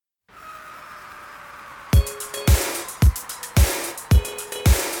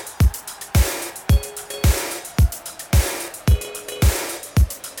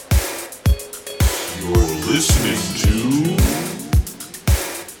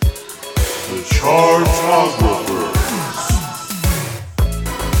The Chartographers.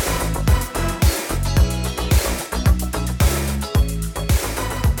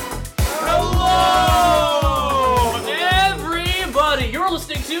 Hello, everybody! You're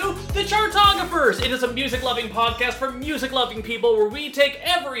listening to The Chartographers. It is a music-loving podcast for music-loving people where we take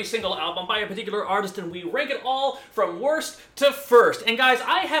every single album by a particular artist and we rank it all from worst to first. And guys,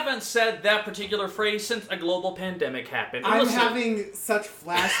 I haven't said that particular phrase since a global pandemic happened. And I'm having such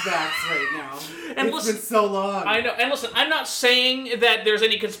flashbacks right now. And It's been so long. I know. And listen, I'm not saying that there's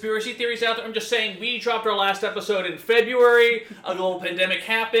any conspiracy theories out there. I'm just saying we dropped our last episode in February. A global pandemic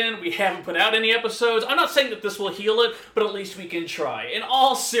happened. We haven't put out any episodes. I'm not saying that this will heal it, but at least we can try. In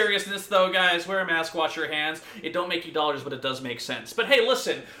all seriousness, though, guys, wear a mask, wash your hands. It don't make you dollars, but it does make sense. But hey,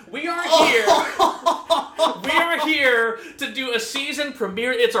 listen, we are here. We are here to do a season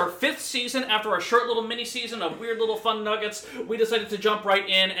premiere. It's our 5th season after our short little mini season of weird little fun nuggets. We decided to jump right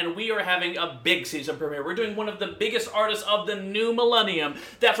in, and we are having a big season premiere. We're doing one of the biggest artists of the new millennium.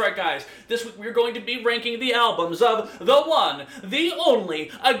 That's right, guys. This week we're going to be ranking the albums of the one, the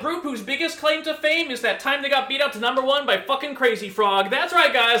only, a group whose biggest claim to fame is that time they got beat out to #1 by fucking Crazy Frog. That's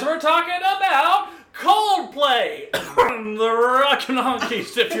right, guys. We're talking about Coldplay, the Rockin'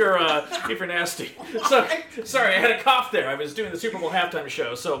 Honkies. If you're nasty. So, sorry, I had a cough there. I was doing the Super Bowl halftime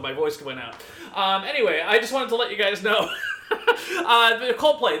show, so my voice went out. Anyway, I just wanted to let you guys know.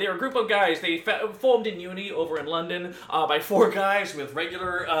 Coldplay, they're a group of guys. They formed in uni over in London by 4 guys with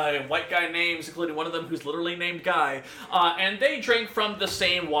regular white guy names, including one of them who's literally named Guy. And they drank from the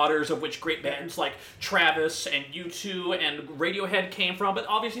same waters of which great bands like Travis and U2 and Radiohead came from, but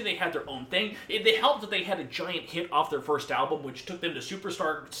obviously they had their own thing. They helped that they had a giant hit off their first album, which took them to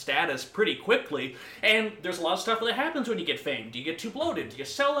superstar status pretty quickly. And there's a lot of stuff that happens when you get fame. Do you get too bloated? Do you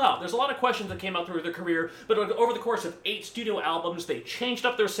sell out? There's a lot of questions that came out through their career, but over the course of 8 studio albums, they changed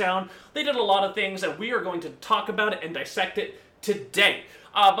up their sound, they did a lot of things, and we are going to talk about it and dissect it today.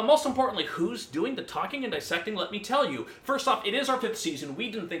 But most importantly, who's doing the talking and dissecting? Let me tell you. First off, it is our 5th season. We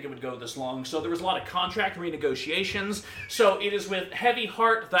didn't think it would go this long, so there was a lot of contract renegotiations. So it is with heavy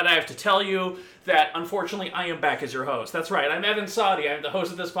heart that I have to tell you that, unfortunately, I am back as your host. That's right, I'm Evan Sadi. I'm the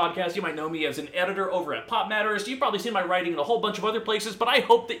host of this podcast. You might know me as an editor over at Pop Matters. You've probably seen my writing in a whole bunch of other places, but I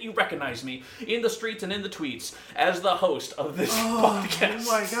hope that you recognize me in the streets and in the tweets as the host of this podcast.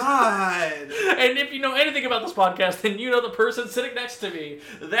 Oh my god. And if you know anything about this podcast, then you know the person sitting next to me.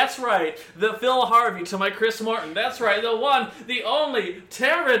 That's right, the Phil Harvey to my Chris Martin. That's right, the one, the only,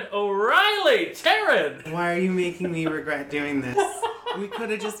 Taryn O'Reilly. Taryn! Why are you making me regret doing this? We could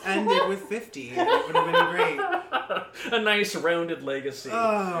have just ended with 50. It would have been great. A nice rounded legacy.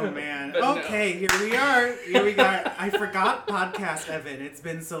 Oh, man. But okay, here we are. I forgot podcast Evan. It's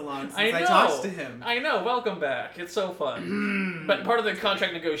been so long since I talked to him. I know. Welcome back. It's so fun. But part of the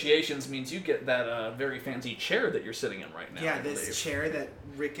contract negotiations means you get that very fancy chair that you're sitting in right now. Yeah, this chair that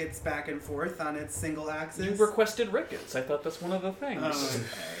rickets back and forth on its single axis. You requested rickets. I thought that's one of the things. Oh, okay.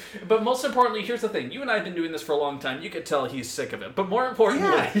 But most importantly, here's the thing. You and I have been doing this for a long time. You could tell he's sick of it. But more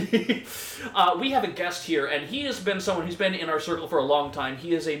importantly, we have a guest here, and he has been someone who's been in our circle for a long time.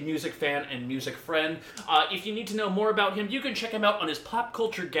 He is a music fan and music friend. If you need to know more about him, you can check him out on his Pop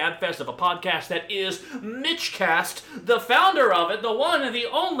Culture Gabfest of a podcast that is Mitchcast. The founder of it, the one and the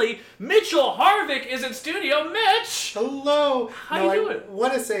only, Mitchell Harvick is in studio. Mitch! Hello! How you doing? I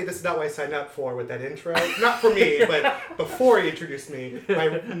want to say this is not what I signed up for with that intro. Not for me, but before you introduced me,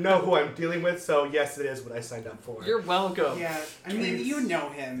 I know who I'm dealing with, so yes, it is what I signed up for. You're welcome. Yeah, I mean, you know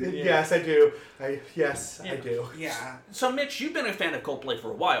him. Yes, I do. I do. Yeah. So, Mitch, you've been a fan of Coldplay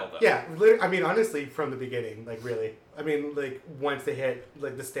for a while, though. Yeah, I mean, honestly, from the beginning, like, really. I mean, like, once they hit,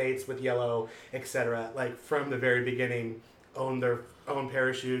 like, the States with Yellow, etc., like, from the very beginning, owned their own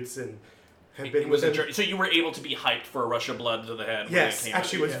parachutes and have been... It was a journey. So you were able to be hyped for Rush of Blood to the Head when Yes, it came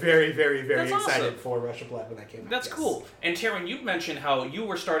actually out. was very, very, very That's excited awesome. for Rush of Blood when that came out. That's yes. cool. And Taryn, you mentioned how you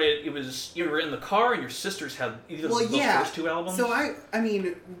were started, you were in the car and your sisters had either of those first 2 albums. So I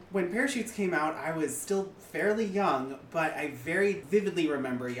mean, when Parachutes came out, I was still fairly young, but I very vividly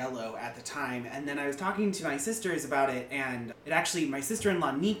remember Yellow at the time. And then I was talking to my sisters about it, and my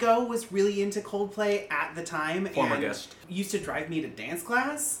sister-in-law Nico was really into Coldplay at the time. Former and guest. used to drive me to dance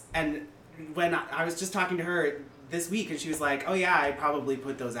class. And when I was just talking to her this week, and she was like, oh yeah, I probably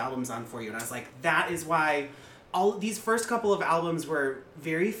put those albums on for you. And I was like, that is why all these first couple of albums were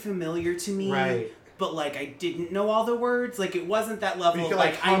very familiar to me. Right. But, like, I didn't know all the words. Like, it wasn't that level of,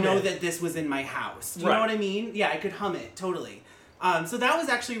 like, I know that this was in my house. Do you know what I mean? Yeah, I could hum it, totally. So that was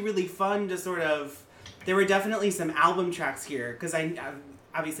actually really fun to sort of... There were definitely some album tracks here, because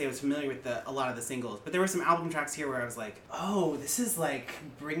obviously I was familiar with a lot of the singles, but there were some album tracks here where I was like, oh, this is like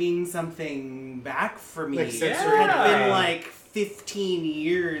bringing something back for me. Like It sensory had been play. like 15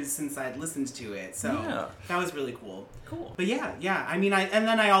 years since I'd listened to it, so that was really cool. Cool. But yeah, I mean, and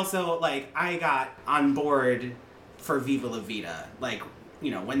then I also, like, I got on board for Viva La Vida, like,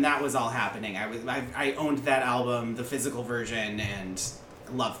 you know, when that was all happening, I owned that album, the physical version, and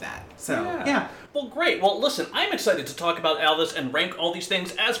loved that. So, yeah. Well, great. Well, listen, I'm excited to talk about Alice and rank all these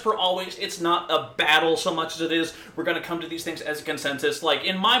things. As per always, it's not a battle so much as it is we're going to come to these things as a consensus. Like,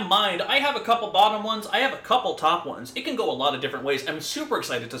 in my mind, I have a couple bottom ones, I have a couple top ones. It can go a lot of different ways. I'm super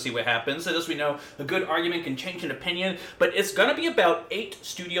excited to see what happens. And as we know, a good argument can change an opinion, but it's going to be about 8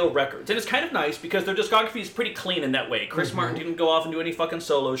 studio records. And it's kind of nice because their discography is pretty clean in that way. Chris Martin didn't go off and do any fucking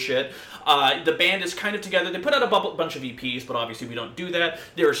solo shit. The band is kind of together. They put out a bunch of EPs, but obviously we don't do that.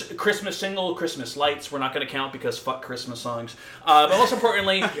 There's Christmas single, Christmas Lights. We're not going to count because fuck Christmas songs. But most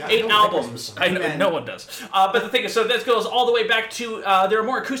importantly, 8 albums. I know, no one does. But the thing is, so this goes all the way back to their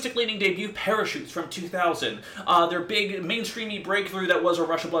more acoustic-leaning debut, Parachutes, from 2000. Their big mainstreamy breakthrough that was A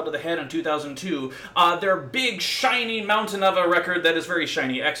Rush of Blood to the Head in 2002. Their big, shiny mountain of a record that is very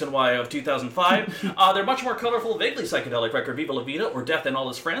shiny, X and Y, of 2005. Their much more colorful, vaguely psychedelic record, Viva La Vida, or Death and All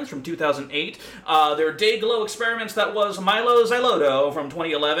His Friends, from 2008. Their Day Glow experiments that was Milo Xyloto from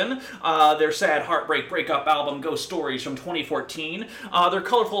 2011. Their sad heartbreak breakup album Ghost Stories from 2014. Their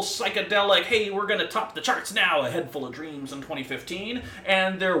colorful psychedelic, hey, we're gonna top the charts now, A Head Full of Dreams in 2015.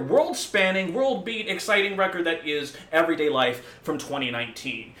 And their world-spanning, world-beat, exciting record that is Everyday Life from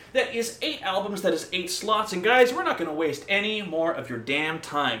 2019. That is 8 albums, that is 8 slots, and guys, we're not gonna waste any more of your damn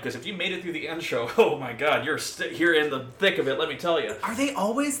time, because if you made it through the end show, oh my god, you're here in the thick of it, let me tell you. Are they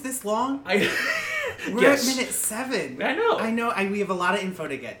always this long? We're Yes. at minute 7. I know. We have a lot of info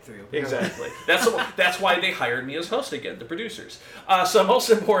to get through. Exactly. That's why they hired me as host again, the producers. So most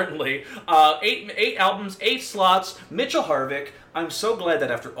importantly, 8 albums, 8 slots, Mitchell Harvick. I'm so glad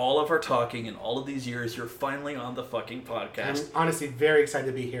that after all of our talking and all of these years, you're finally on the fucking podcast. I'm honestly very excited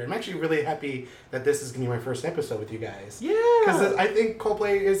to be here. I'm actually really happy that this is going to be my first episode with you guys. Yeah. Because I think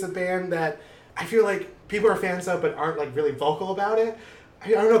Coldplay is a band that I feel like people are fans of but aren't like really vocal about it. I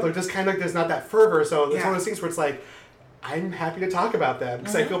don't know, they're just kind of like, there's not that fervor, so it's one of those things where it's like, I'm happy to talk about them,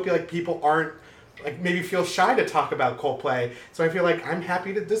 because I feel like people aren't, like, maybe feel shy to talk about Coldplay, so I feel like I'm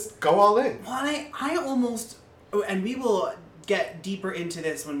happy to just go all in. Well, I almost, and we will get deeper into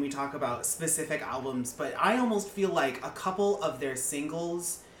this when we talk about specific albums, but I almost feel like a couple of their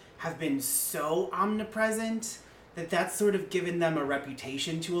singles have been so omnipresent that's sort of given them a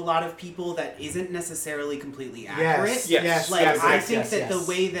reputation to a lot of people that isn't necessarily completely accurate. I think that the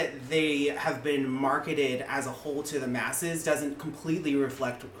way that they have been marketed as a whole to the masses doesn't completely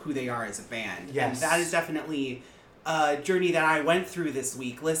reflect who they are as a band. Yes. And that is definitely a journey that I went through this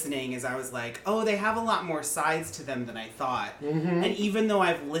week listening, as I was like, oh, they have a lot more sides to them than I thought. And even though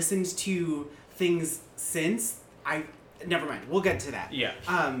I've listened to things since, never mind. We'll get to that. Yeah.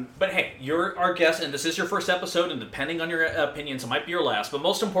 But hey, you're our guest, and this is your first episode, and depending on your opinions, it might be your last. But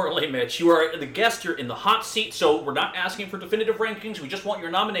most importantly, Mitch, you are the guest. You're in the hot seat, so we're not asking for definitive rankings. We just want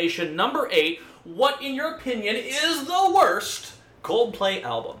your nomination. Number 8, what, in your opinion, is the worst Coldplay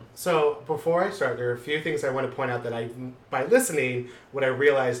album? So, before I start, there are a few things I want to point out that by listening, what I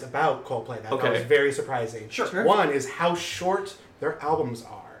realized about Coldplay that was very surprising. Sure. One is how short their albums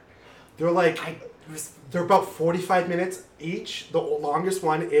are. They're like... They're about 45 minutes each. The longest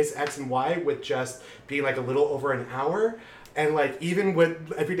one is X and Y, with just being like a little over an hour. And like even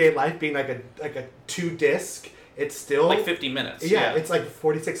with Everyday Life being like a 2-disc, it's still like 50 minutes. Yeah, it's like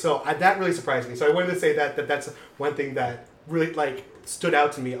 46. So that really surprised me. So I wanted to say that's one thing that really like stood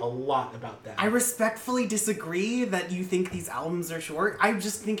out to me a lot about that. I respectfully disagree that you think these albums are short. I'm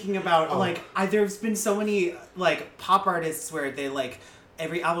just thinking about there's been so many like pop artists where they like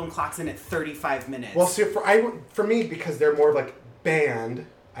every album clocks in at 35 minutes. Well, see, for me, because they're more like band,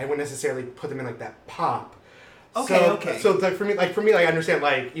 I wouldn't necessarily put them in like that pop. Okay. So like for me, I understand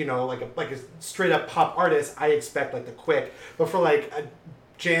like like a straight up pop artist, I expect like the quick. But for like a not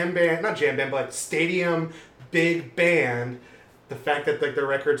jam band, but like stadium big band, the fact that like their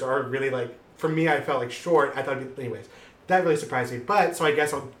records are really like, for me, I felt like short. I thought, anyways, that really surprised me. But so I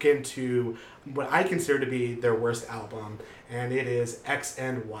guess I'll get into what I consider to be their worst album, and it is X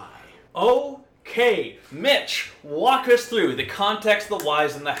and Y. Okay, Mitch, walk us through the context, the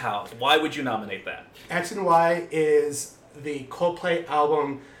whys, and the hows. Why would you nominate that? X and Y is the Coldplay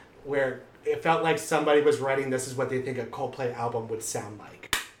album where it felt like somebody was writing, this is what they think a Coldplay album would sound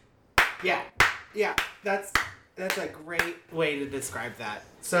like. Yeah, that's That's a great way to describe that.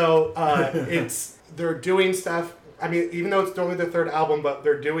 So they're doing stuff. I mean, even though it's only their third album, but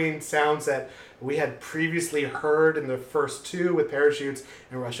they're doing sounds that we had previously heard in the first two with Parachutes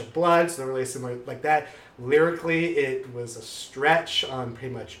and Rush of Blood, so they're really similar like that. Lyrically, it was a stretch on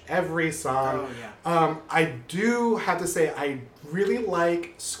pretty much every song. Oh, yeah. I do have to say, I really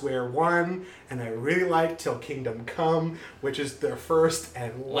like Square One, and I really like Till Kingdom Come, which is their first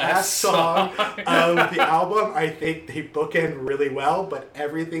and last song of the album. I think they bookend really well, but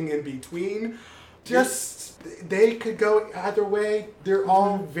everything in between, they could go either way. They're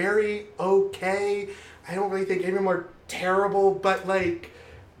all very okay. I don't really think any of them are terrible, but like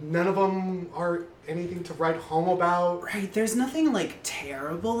none of them are anything to write home about. Right, there's nothing like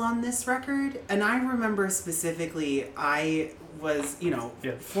terrible on this record. And I remember specifically, I was,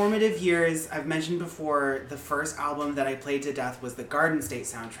 formative years. I've mentioned before, the first album that I played to death was the Garden State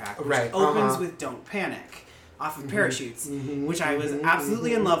soundtrack, which opens with Don't Panic off of Parachutes, which I was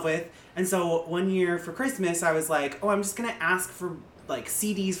absolutely in love with. And so one year for Christmas, I was like, I'm just going to ask for like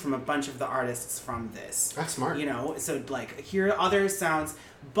CDs from a bunch of the artists from this. That's smart. So like here are other sounds,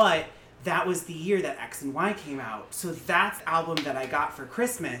 but that was the year that X and Y came out. So that's the album that I got for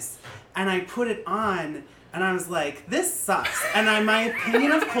Christmas, and I put it on, and I was like, this sucks. And my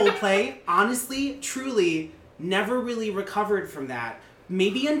opinion of Coldplay, honestly, truly, never really recovered from that.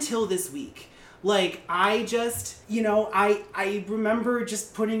 Maybe until this week. Like, I just, I remember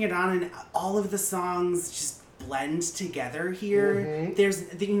just putting it on, and all of the songs just blend together here.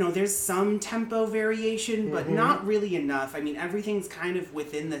 There's some tempo variation, but not really enough. I mean, everything's kind of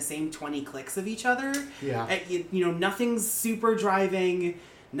within the same 20 clicks of each other. Yeah. Nothing's super driving.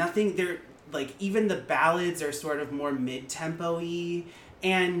 They're like, even the ballads are sort of more mid-tempo-y.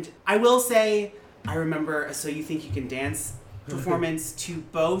 And I will say, I remember a So You Think You Can Dance performance to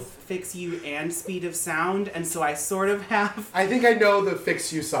both Fix You and Speed of Sound, and so I sort of have... I think I know the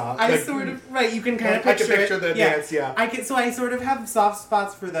Fix You song. You can kind of picture the dance, yeah. I sort of have soft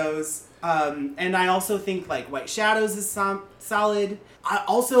spots for those, and I also think, like, White Shadows is solid.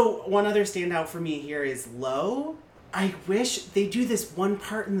 Also, one other standout for me here is Low. I wish they do this one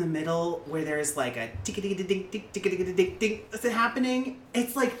part in the middle where there's like a tick-a-tick-a-tick-tick-a-tick-a-tick-tick happening.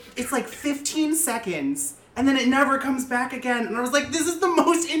 It's like 15 seconds. And then it never comes back again. And I was like, this is the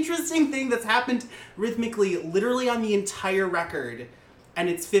most interesting thing that's happened rhythmically, literally on the entire record. And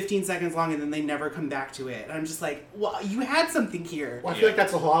it's 15 seconds long, and then they never come back to it. And I'm just like, well, you had something here. Well, I feel like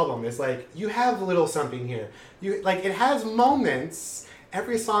that's the whole album. It's like, you have a little something here. It has moments.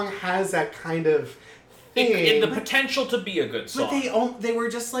 Every song has that kind of thing. In the potential to be a good song. But they were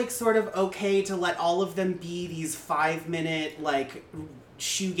just like sort of okay to let all of them be these 5-minute, like,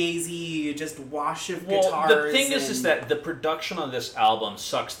 shoegazy, just wash of guitars. The thing is that the production on this album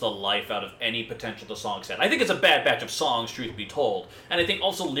sucks the life out of any potential the song set. I think it's a bad batch of songs, truth be told. And I think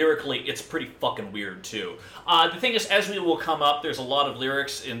also lyrically, it's pretty fucking weird, too. The thing is, as we will come up, there's a lot of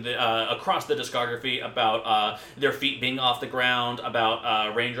lyrics in the across the discography about their feet being off the ground,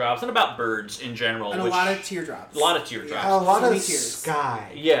 about raindrops, and about birds in general. And a lot of teardrops. A lot of teardrops. Yeah, a lot of tears.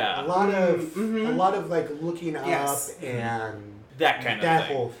 Sky. Yeah. A lot of like looking up and that kind of that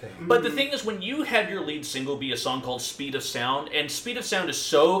thing. whole thing. But the thing is, when you have your lead single be a song called Speed of Sound, and Speed of Sound is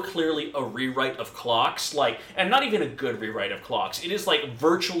so clearly a rewrite of Clocks, and not even a good rewrite of Clocks. It is like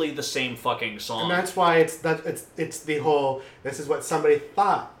virtually the same fucking song. And that's why it's the whole, this is what somebody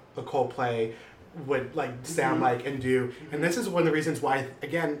thought a Coldplay would like sound like and do. And this is one of the reasons why,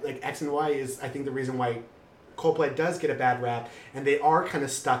 again, like X and Y is, I think, the reason why Coldplay does get a bad rap, and they are kind of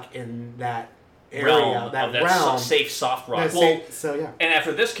stuck in that area, that realm. Safe soft rock. And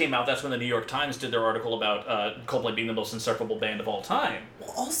after this came out, that's when the New York Times did their article about Coldplay being the most insufferable band of all time.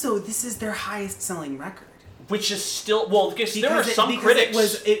 Well, also, this is their highest selling record. Which is still, because there are some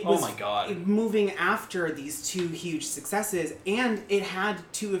critics. It was oh my god. Moving after these two huge successes, and it had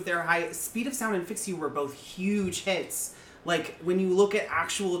two of their highest. Speed of Sound and Fix You were both huge hits. Like, when you look at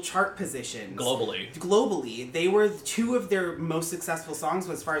actual chart positions... Globally, they were two of their most successful songs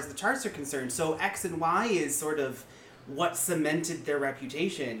as far as the charts are concerned. So X and Y is sort of what cemented their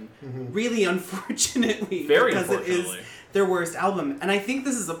reputation, really unfortunately. Very because unfortunately. It is their worst album. And I think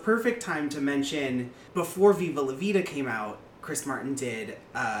this is a perfect time to mention, before Viva La Vida came out, Chris Martin did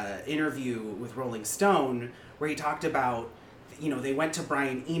an interview with Rolling Stone where he talked about... they went to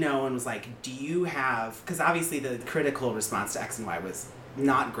Brian Eno and was like, do you have... Because obviously the critical response to X and Y was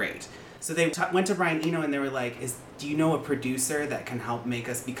not great. So they went to Brian Eno and they were like, do you know a producer that can help make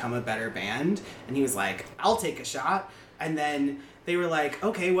us become a better band? And he was like, I'll take a shot. And then they were like,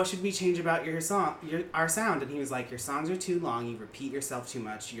 okay, what should we change about our sound? And he was like, your songs are too long, you repeat yourself too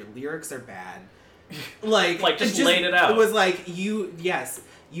much, your lyrics are bad. Like just laid it out. It was like,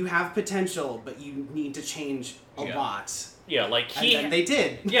 you have potential, but you need to change a lot. Yeah, like And then they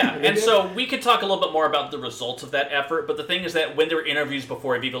did. Yeah, and so we could talk a little bit more about the results of that effort, but the thing is that when there were interviews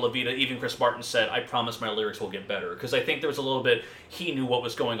before Viva La Vida, even Chris Martin said, I promise my lyrics will get better, because I think there was a little bit, he knew what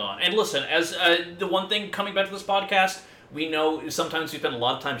was going on. And listen, as the one thing coming back to this podcast, we know sometimes we spend a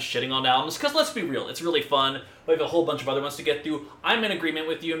lot of time shitting on albums, because let's be real, it's really fun. We have a whole bunch of other ones to get through. I'm in agreement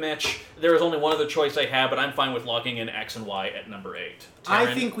with you, Mitch. There is only one other choice I have, but I'm fine with locking in X and Y at number 8. Taryn?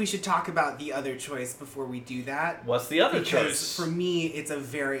 I think we should talk about the other choice before we do that. What's the other choice? Because for me, it's a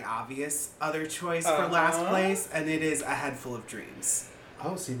very obvious other choice for last place, and it is A Head Full of Dreams.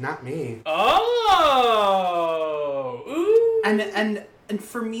 Oh, see, not me. Oh! Ooh! And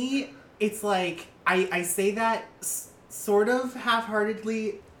for me, it's like, I say that sort of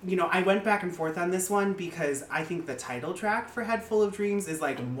half-heartedly. You know, I went back and forth on this one because I think the title track for Head Full of Dreams is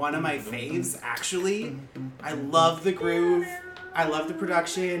like one of my faves, actually. I love the groove. I love the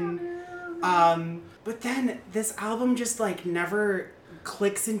production. But then this album just like never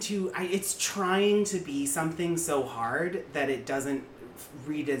clicks into, it's trying to be something so hard that it doesn't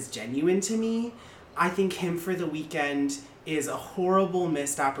read as genuine to me. I think Hymn for the Weekend is a horrible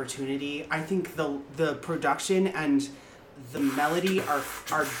missed opportunity. I think the production and the melody are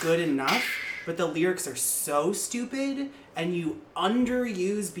good enough, but the lyrics are so stupid, and you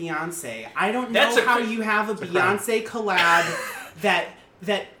underuse Beyonce. I don't know how you have a Beyonce collab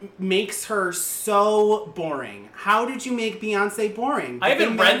that makes her so boring. How did you make Beyonce boring? I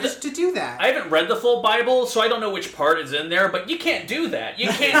haven't read to do that. I haven't read the full Bible, so I don't know which part is in there, but you can't do that. You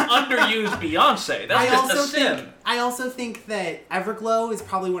can't underuse Beyonce. That's just a sin. I also think that Everglow is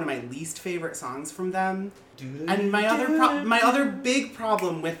probably one of my least favorite songs from them. And my other big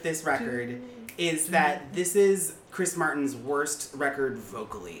problem with this record is that this is Chris Martin's worst record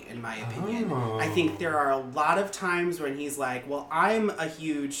vocally, in my opinion. I think there are a lot of times when he's like, well, I'm a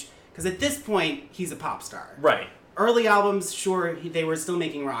huge... Because at this point, he's a pop star. Right. Early albums, sure, they were still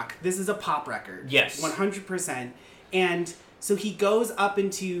making rock. This is a pop record. Yes. 100%. And so he goes up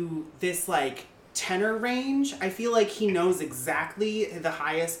into this, like, tenor range. I feel like he knows exactly the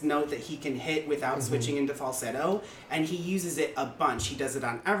highest note that he can hit without switching into falsetto, and he uses it a bunch. He does it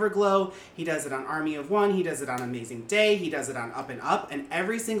on Everglow, he does it on Army of One, he does it on Amazing Day, he does it on Up and Up, and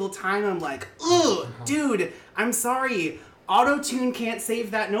every single time I'm like, ugh, dude, I'm sorry, auto-tune can't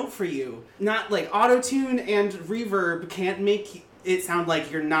save that note for you. Not like auto-tune and reverb can't make it sound like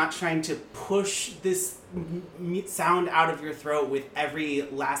you're not trying to push this sound out of your throat with every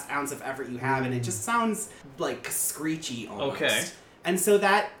last ounce of effort you have, and it just sounds like screechy almost. Okay. And so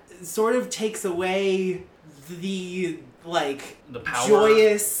that sort of takes away the power,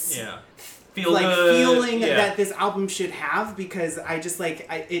 joyous feeling Yeah. that this album should have, because I just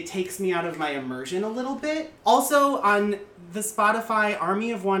it takes me out of my immersion a little bit. Also on the Spotify,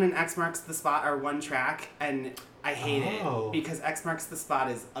 Army of One and X Marks the Spot are one track, and I hate it because X Marks the Spot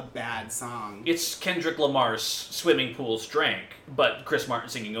is a bad song. It's Kendrick Lamar's Swimming Pools Drank, but Chris Martin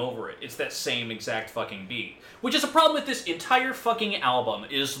singing over it. It's that same exact fucking beat. Which is a problem with this entire fucking album,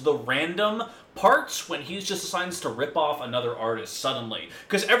 is the random parts when he just decides to rip off another artist suddenly.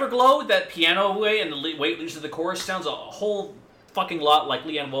 Because Everglow, that piano way and the way it leads to the chorus sounds a whole fucking lot like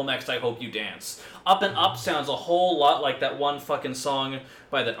Leanne Womack's I Hope You Dance. Up and Up sounds a whole lot like that one fucking song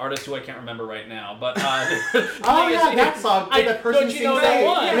by that artist who I can't remember right now. But that song. That person don't you know that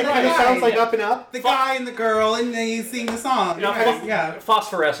one? And it kind of sounds like Up and Up. The guy and the girl, and they sing the song.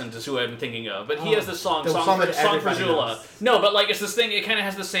 Phosphorescent is who I'm thinking of. But he has this song The song for Zula. knows. No, but like it's this thing, it kind of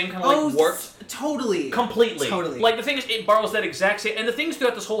has the same kind of like warped... Totally. Completely. Totally. Like, the thing is, it borrows that exact same... And the things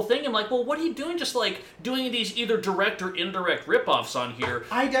throughout this whole thing, I'm like, well, what are you doing just, like, doing these either direct or indirect rip-offs on here?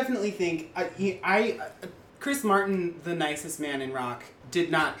 I definitely think... Chris Martin, the nicest man in rock,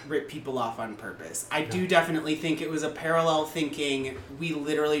 did not rip people off on purpose. I do definitely think it was a parallel thinking. We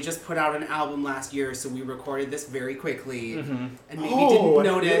literally just put out an album last year, so we recorded this very quickly, and maybe didn't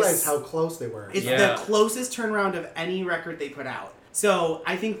notice. I realized how close they were. It's the closest turnaround of any record they put out. So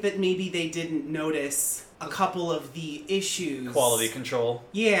I think that maybe they didn't notice a couple of the issues. Quality control.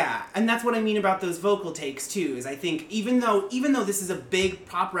 Yeah, and that's what I mean about those vocal takes too, is I think even though this is a big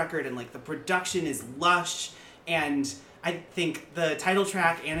pop record and like the production is lush, and I think the title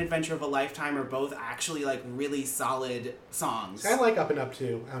track and Adventure of a Lifetime are both actually like really solid songs. I like Up and Up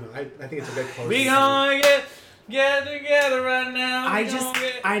too. I don't know. I think it's a good close. We gonna get Get together right now.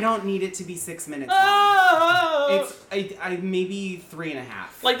 I don't need it to be 6 minutes long. Oh! It's I maybe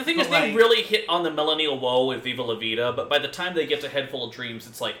 3.5. Like, the thing is, But, they really hit on the millennial woe with Viva La Vida, but by the time they get to Head Full of Dreams,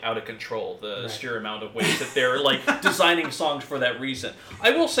 it's, like, out of control, the sheer amount of ways that they're, like, designing songs for that reason.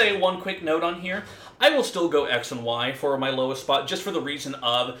 I will say one quick note on here. I will still go X and Y for my lowest spot, just for the reason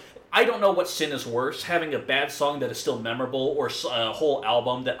of... I don't know what sin is worse, having a bad song that is still memorable, or a whole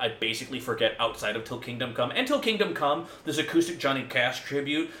album that I basically forget outside of Till Kingdom Come. And Till Kingdom Come, this acoustic Johnny Cash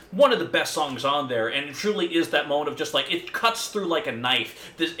tribute, one of the best songs on there, and it truly is that moment of just like, it cuts through like a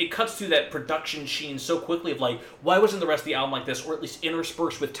knife. It cuts through that production sheen so quickly of like, why wasn't the rest of the album like this, or at least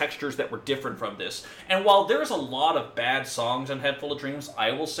interspersed with textures that were different from this? And while there's a lot of bad songs on Head Full of Dreams,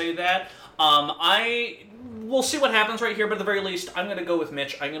 I will say that, we'll see what happens right here, but at the very least, I'm going to go with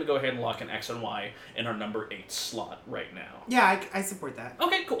Mitch. I'm going to go ahead and lock in X and Y in our number 8 slot right now. Yeah, I support that.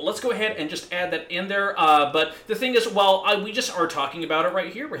 Okay, cool. Let's go ahead and just add that in there. But the thing is, while we just are talking about it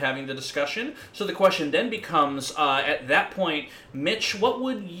right here, we're having the discussion, so the question then becomes, at that point, Mitch, what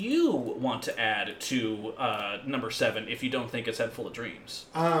would you want to add to number 7 if you don't think it's Head Full of Dreams?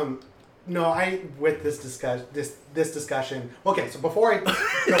 No, with this discussion. Okay, so before I go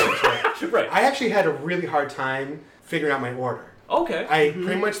into it, Right. I actually had a really hard time figuring out my order. Okay.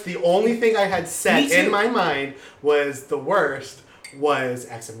 Pretty much the only thing I had set Me too. in my mind was the worst was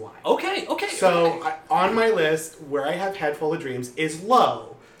X and Y. Okay. So on my list, where I have Head Full of Dreams is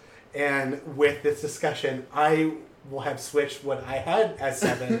low, and with this discussion, I will have switched what I had as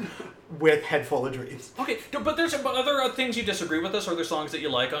 7 with Head Full of Dreams. Okay, but there's other things you disagree with us, or there's songs that you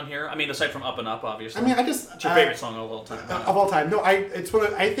like on here? I mean, aside from Up and Up, obviously. I mean, It's your favorite song of all time. Of all time. No, I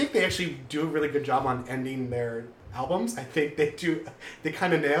think they actually do a really good job on ending their albums. I think they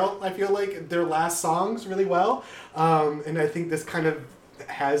kind of nail, I feel like, their last songs really well. And I think this kind of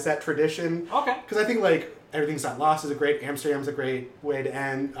has that tradition. Okay. Because I think, like, Everything's Not Lost is a great, Amsterdam's a great way to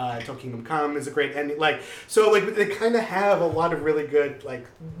end, Till Kingdom Come is a great ending. Like, so, like, they kind of have a lot of really good, like,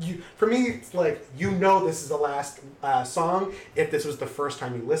 for me, it's like, this is the last song if this was the first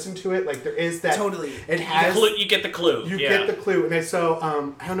time you listened to it. Like, there is that. Totally. It has. You get the clue. You get the clue. And so,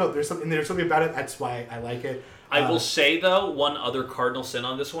 I don't know, there's something about it, that's why I like it. I will say, though, one other cardinal sin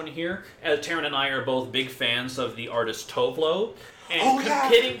on this one here. Taryn and I are both big fans of the artist Tovlo.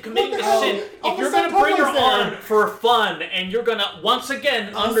 And committing the sin. If you're going to bring her on for fun, and you're going to, once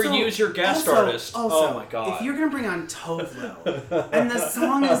again, underuse your guest artist. Oh my god. If you're going to bring on Tovlo, and the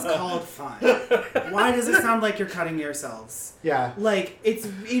song is called Fun, why does it sound like you're cutting yourselves? Yeah. Like, it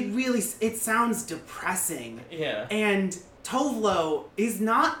really sounds depressing. Yeah. And Tovlo is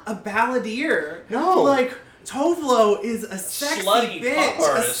not a balladeer. No. Like, Tovlo is a sexy Slutty bitch. pop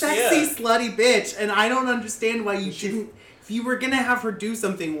artist, a sexy, slutty bitch. And I don't understand why you didn't... If you were gonna have her do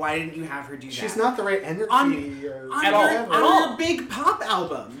something, why didn't you have her do that? She's not the right energy at all. On her big pop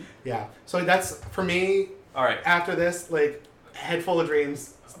album. Yeah. So that's, for me, All right. after this, like, Head Full of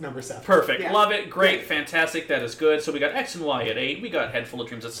Dreams, number 7. Perfect. Yeah. Love it. Great. Fantastic. That is good. So we got X and Y at 8. We got Head Full of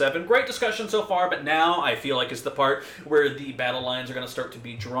Dreams at 7. Great discussion so far, but now I feel like it's the part where the battle lines are going to start to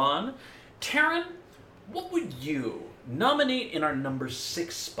be drawn. Taryn, what would you nominate in our number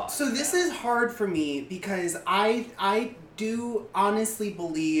 6 spot? So this is hard for me because I do honestly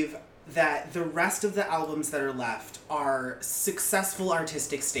believe that the rest of the albums that are left are successful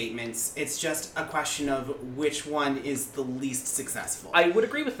artistic statements. It's just a question of which one is the least successful. I would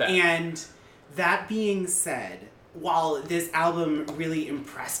agree with that. And that being said, while this album really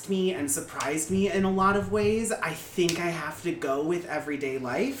impressed me and surprised me in a lot of ways, I think I have to go with Everyday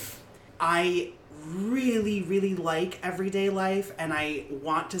Life. I really, really like Everyday Life, and I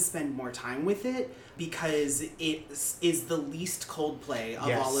want to spend more time with it because it is the least Coldplay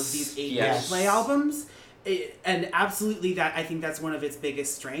of all of these 8 Coldplay albums. And absolutely, I think that's one of its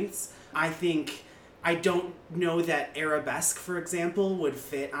biggest strengths. I don't know that Arabesque, for example, would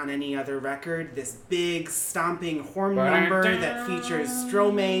fit on any other record. This big, stomping horn number that features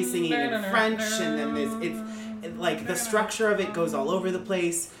Stromae singing in French, and then it's like the structure of it goes all over the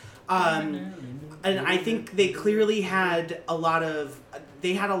place. And I think they clearly had a lot of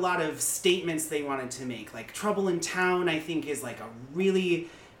statements they wanted to make. Like Trouble in Town, I think, is like a really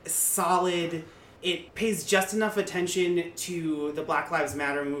solid. It pays just enough attention to the Black Lives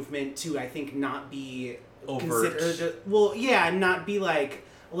Matter movement to, I think, not be overt. Not be like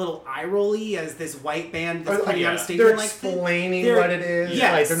a little eye-rolly as this white band that's putting out a They're statement like that. explaining what it is.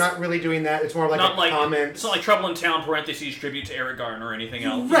 Yes. Like, they're not really doing that. It's more like not a like, comment. It's not like Trouble in Town, parentheses, tribute to Eric Garner or anything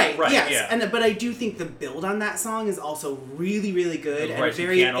else. Right, yes. Yeah. But I do think the build on that song is also really, really good. The And rising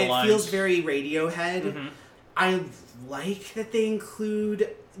very piano it lines. feels very Radiohead. Mm-hmm. I like that they include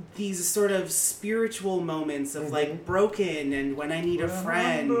these sort of spiritual moments of like broken and when I need a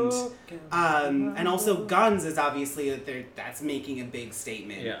friend, and also guns is obviously that's making a big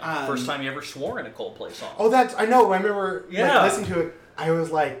statement. Yeah. First time you ever swore in a Coldplay song. Oh, I know. I remember listening to it. I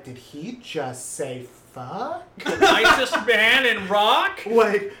was like, did he just say fuck? Nicest band in rock?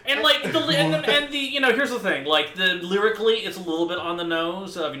 Like, and like the you know, here's the thing, like the lyrically it's a little bit on the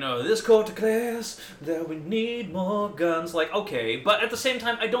nose of, you know, this court declares that we need more guns, like, okay, but at the same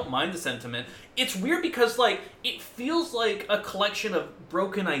time I don't mind the sentiment. It's weird because like it feels like a collection of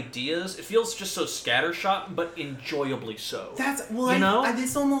broken ideas. It feels just so scattershot, but enjoyably so. That's well, you know?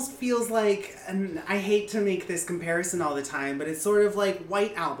 This almost feels like, and I hate to make this comparison all the time, but it's sort of like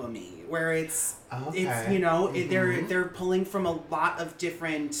White Album-y, where it's you know, they're pulling from a lot of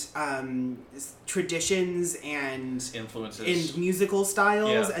different traditions and influences and musical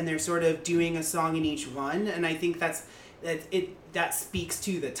styles, Yeah. and they're sort of doing a song in each one, and I think that speaks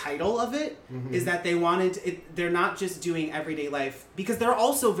to the title of it, is that they wanted it. They're not just doing everyday life, because they're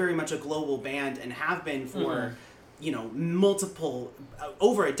also very much a global band and have been for you know, multiple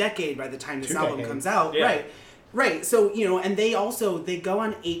over a decade by the time this album comes out. Yeah. Right. So, you know, and they go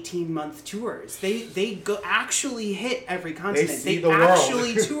on 18-month tours. They go actually hit every continent. They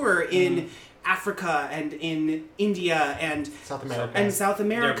actually tour in Africa and in India and South America.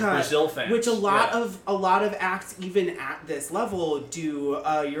 They're Brazil fans. Which a lot of acts even at this level do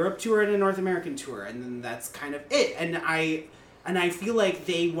a Europe tour and a North American tour, and then that's kind of it. And I feel like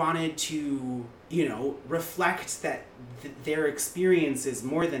they wanted to, you know, reflect that their experience is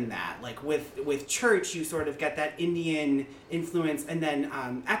more than that. Like with Church, you sort of get that Indian influence, and then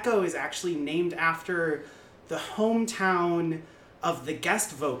Echo is actually named after the hometown of the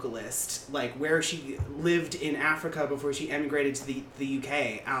guest vocalist, like where she lived in Africa before she emigrated to the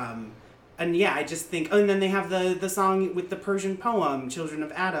UK. And yeah, I just think, and then they have the song with the Persian poem, Children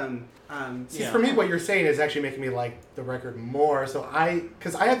of Adam. See, for me, what you're saying is actually making me like the record more. So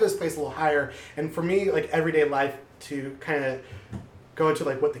because I have this place a little higher, and for me, like everyday life, to kind of go into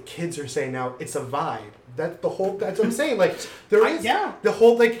like what the kids are saying now, it's a vibe. That's what I'm saying. Like there is the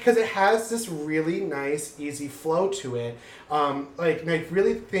whole, like, because it has this really nice, easy flow to it. Like, and I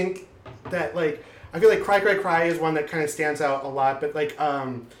really think that, like, I feel like Cry Cry Cry is one that kind of stands out a lot, but like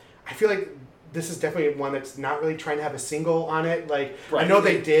I feel like this is definitely one that's not really trying to have a single on it. Like, I know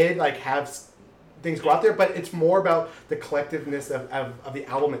they did like have things go out there, but it's more about the collectiveness of the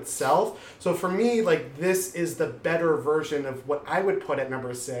album itself. So for me, like, this is the better version of what I would put at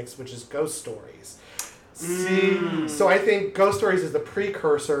number 6, which is Ghost Stories. See, so I think Ghost Stories is the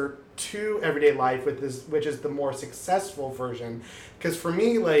precursor to Everyday Life, which is the more successful version. Because for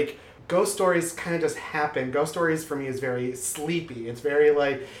me, like, Ghost Stories kind of just happen. Ghost Stories for me is very sleepy. It's very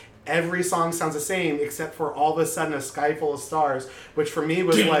like, every song sounds the same except for all of a sudden A Sky Full of Stars, which for me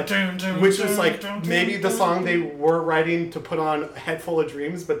was like, maybe the song they were writing to put on A Head Full of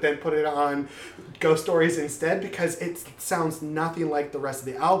Dreams, but then put it on Ghost Stories instead, because it sounds nothing like the rest of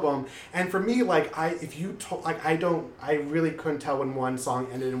the album. And for me, like, I really couldn't tell when one song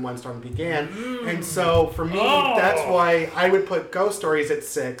ended and one song began. And so for me, that's why I would put Ghost Stories at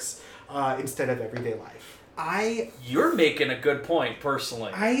 6 instead of Everyday Life. You're making a good point,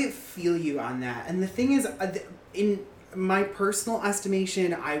 personally. I feel you on that. And the thing is, in my personal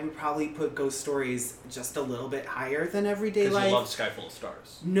estimation, I would probably put Ghost Stories just a little bit higher than Everyday Life. Because you love Sky Full of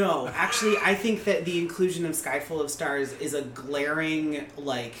Stars. No, actually, I think that the inclusion of Sky Full of Stars is a glaring,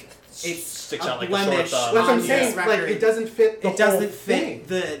 like, it sticks out like a blemish. sore thumb. That's what I'm saying. Like, it doesn't fit the whole doesn't thing.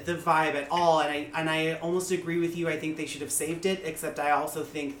 fit the vibe at all, and I almost agree with you. I think they should have saved it, except I also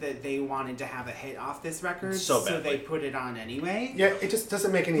think that they wanted to have a hit off this record, so they put it on anyway. Yeah, it just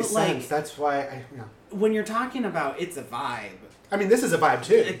doesn't make any sense. Like, that's why when you're talking about it's a vibe. I mean, this is a vibe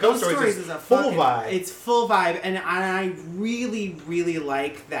too. Ghost Stories is a full vibe. It's full vibe, and I really, really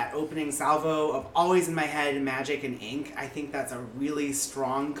like that opening salvo of Always in My Head, Magic and Ink. I think that's a really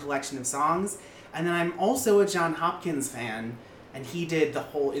strong collection of songs. And then I'm also a John Hopkins fan, and he did the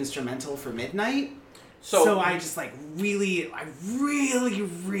whole instrumental for Midnight. So I just really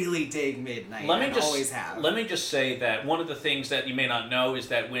dig Midnight. Always have. Let me just say that one of the things that you may not know is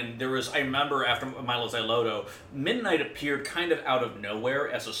that when there was, I remember after Milo Zailoto, Midnight appeared kind of out of nowhere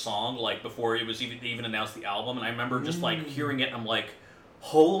as a song, like before it was even announced the album, and I remember just like hearing it, and I'm like,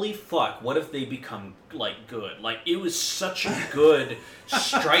 holy fuck, what if they become, like, good? Like, it was such a good,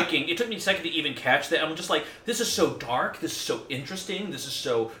 striking... It took me a second to even catch that. I'm just like, this is so dark, this is so interesting, this is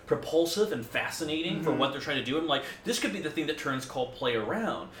so propulsive and fascinating for what they're trying to do. I'm like, this could be the thing that turns Coldplay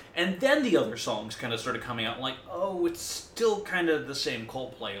around. And then the other songs kind of started coming out, like, oh, it's still kind of the same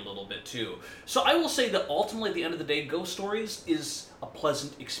Coldplay a little bit, too. So I will say that ultimately, at the end of the day, Ghost Stories is a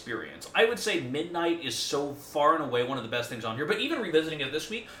pleasant experience. I would say Midnight is so far and away one of the best things on here, but even revisiting it this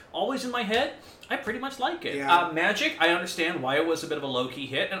week, always in my head, I pretty much like it. Yeah. Magic, I understand why it was a bit of a low-key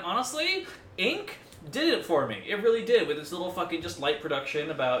hit, and honestly, Ink did it for me. It really did, with its little fucking just light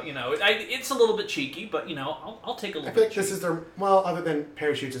production about, it's a little bit cheeky, but, I'll take a little I feel bit like this is their, well, other than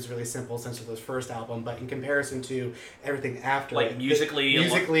Parachutes is really simple since it's their first album, but in comparison to everything after like it, musically and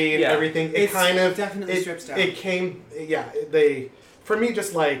yeah. everything, It's kind of definitely strips down. It came, for me,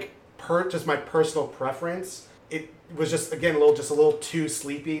 just like just my personal preference, it was just again a little too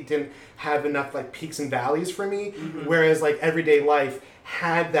sleepy. Didn't have enough like peaks and valleys for me. Mm-hmm. Whereas like Everyday Life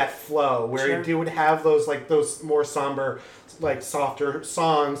had that flow where Sure. it would have those more somber, like softer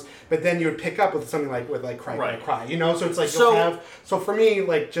songs, but then you would pick up with something like Cry Right. Cry, so it's like So so for me,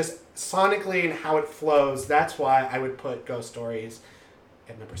 like just sonically and how it flows, that's why I would put Ghost Stories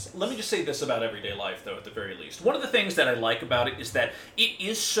at number 6. let me just say this about Everyday Life, though, at the very least. One of the things that I like about it is that it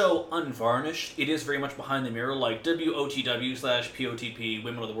is so unvarnished. It is very much behind the mirror, like WOTW/POTP,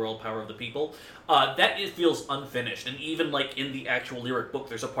 Women of the World, Power of the People. It feels unfinished. And even, like, in the actual lyric book,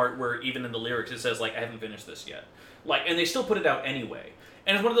 there's a part where, even in the lyrics, it says, like, I haven't finished this yet. Like, and they still put it out anyway.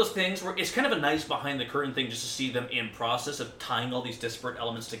 And it's one of those things where it's kind of a nice behind-the-curtain thing just to see them in process of tying all these disparate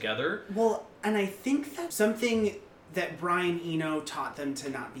elements together. Well, and I think that's something that Brian Eno taught them to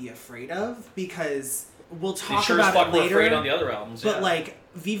not be afraid of, because we'll talk They sure about as fuck it were later. afraid on the other albums, But yeah. like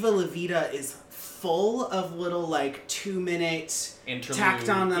Viva La Vida is full of little like 2-minute Interlude, tacked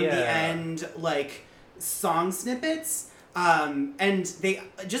on the yeah. end like song snippets, and they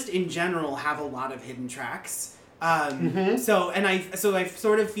just in general have a lot of hidden tracks. So I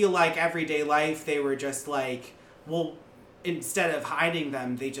sort of feel like Everyday Life, they were just like, well, instead of hiding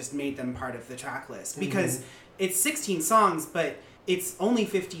them, they just made them part of the track list, because it's 16 songs, but it's only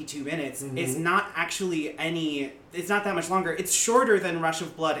 52 minutes. It's not actually it's not that much longer. It's shorter than Rush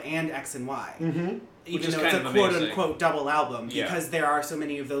of Blood and X and Y. Even Which is though it's kind a of quote amazing. unquote double album, Yeah. because there are so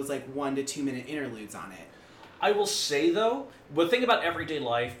many of those like 1 to 2 minute interludes on it. I will say, though, the thing about Everyday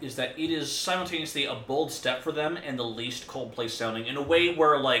Life is that it is simultaneously a bold step for them and the least Coldplay sounding, in a way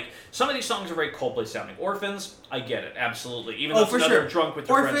where, like, some of these songs are very Coldplay sounding. Orphans, I get it, absolutely. Even though it's another drunk with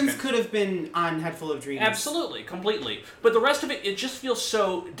your friends. Orphans could have been on Head Full of Dreams. Absolutely, completely. But the rest of it just feels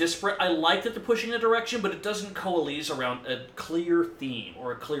so disparate. I like that they're pushing a direction, but it doesn't coalesce around a clear theme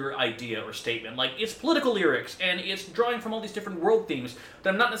or a clear idea or statement. Like, it's political lyrics, and it's drawing from all these different world themes that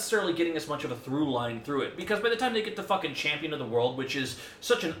I'm not necessarily getting as much of a through line through it. Because by the time they get to fucking Champion of the World, which is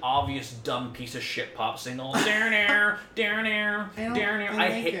such an obvious, dumb piece of shit pop single, I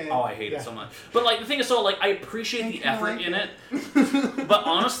hate it so much. But, like, the thing is, so, like, I appreciate the effort in it. But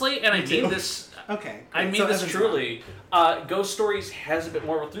honestly, and I mean this... Okay. I mean so this Evan's truly. Ghost Stories has a bit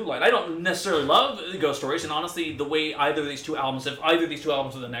more of a through line. I don't necessarily love Ghost Stories, and honestly, the way either of these two albums are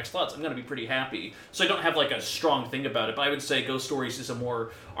the next slots, I'm going to be pretty happy. So I don't have like a strong thing about it, but I would say Ghost Stories is a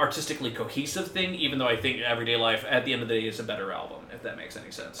more artistically cohesive thing, even though I think Everyday Life, at the end of the day, is a better album, if that makes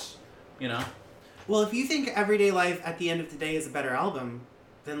any sense. You know? Well, if you think Everyday Life at the end of the day is a better album,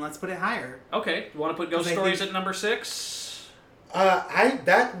 then let's put it higher. Okay, you want to put Ghost 'Cause I Stories think- at number 6?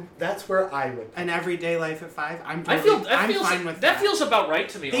 That's where I would. An Everyday Life at 5. I'm fine with that. That feels about right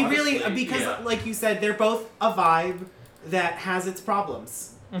to me, They honestly. really, because Yeah. like you said, they're both a vibe that has its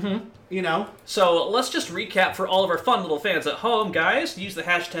problems. You know? So let's just recap for all of our fun little fans at home, guys. Use the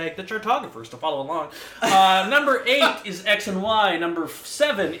hashtag the Chartographers to follow along. Number 8 is X and Y. Number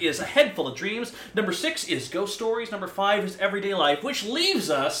 7 is A Head Full of Dreams. Number 6 is Ghost Stories. Number 5 is Everyday Life, which leaves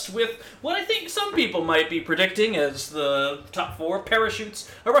us with what I think some people might be predicting as the top 4: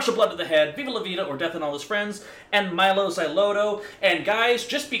 Parachutes, A Rush of Blood to the Head, Viva La Vida or Death and All His Friends, and Milo Xyloto. And guys,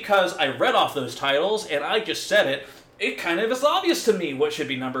 just because I read off those titles and I just said it, it kind of is obvious to me what should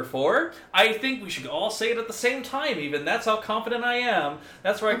be number 4. I think we should all say it at the same time, even. That's how confident I am.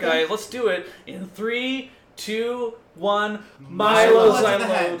 That's right, guys. Let's do it. In 3, 2, 1. Milo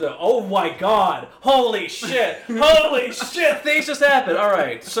Xyloto. Oh my god. Holy shit. Holy shit. Things just happened. All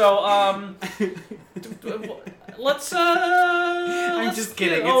right. So, let's, I'm just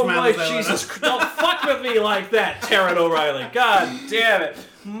kidding. It's oh Milo my Xyloto. Jesus. Don't fuck with me like that, Taryn O'Reilly. God damn it.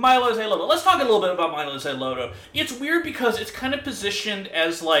 Milo Xyloto. Let's talk a little bit about Milo Xyloto. It's weird because it's kind of positioned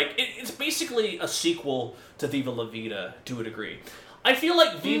as like, it's basically a sequel to Viva La Vida to a degree. I feel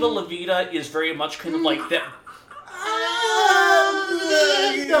like Viva La Vida is very much kind of like that.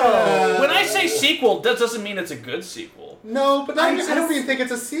 No. When I say sequel, that doesn't mean it's a good sequel. No, but I don't even think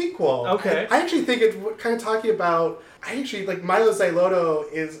it's a sequel. Okay. I actually think it's kind of talking about. I actually like Milo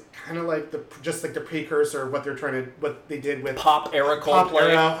Xyloto is kind of like the precursor of what they did with Pop era pop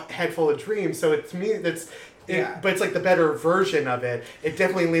Coldplay. era Head Full of Dreams. So to me, that's but it's like the better version of it. It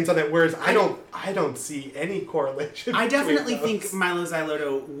definitely leans on that. Whereas I don't see any correlation. I definitely between those. think Milo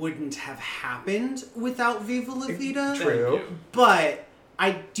Xyloto wouldn't have happened without Viva La Vida. True. But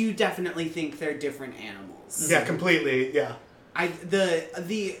I do definitely think they're different animals. Yeah, completely. Yeah.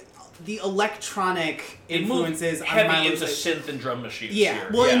 The electronic influences on heavy Milo into Xyloto. synth and drum machines. Yeah, here.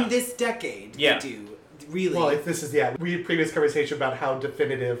 well, yeah. in this decade, Yeah. they do. Really. Well, if this is, we had previous conversation about how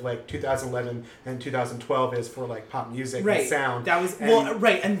definitive, like, 2011 and 2012 is for, like, pop music and sound. That was,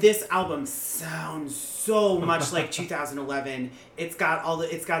 and this album sounds so much like 2011. It's got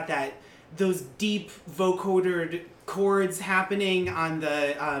those deep vocoder chords happening on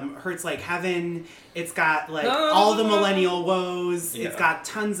the Hurts Like Heaven. It's got, like, all the millennial woes. Yeah. It's got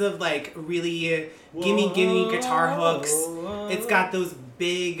tons of, like, really gimme guitar hooks. It's got those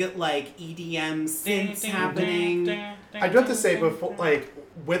big, like, EDM synths happening. I do have to say, before, like,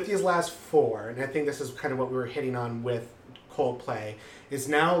 with these last four, and I think this is kind of what we were hitting on with Coldplay, is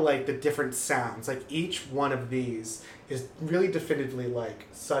now, like, the different sounds. Like, each one of these is really definitively, like,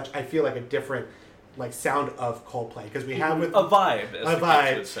 I feel like a different, like, sound of Coldplay. Because we have with... A vibe, as the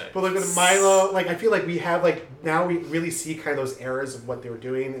kids would say. But, like, with Milo, like, I feel like we have, like, now we really see kind of those eras of what they were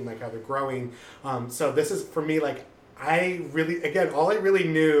doing and, like, how they're growing. So this is, for me, like, all I really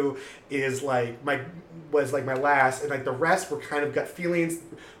knew is, like, my last, and, like, the rest were kind of gut feelings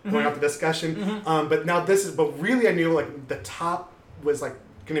going off the discussion. But now but really I knew, like, the top was, like,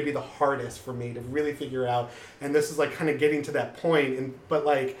 going to be the hardest for me to really figure out. And this is, like, kind of getting to that point. But,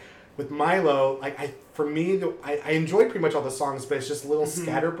 like, with Milo, like, I enjoyed pretty much all the songs, but it's just a little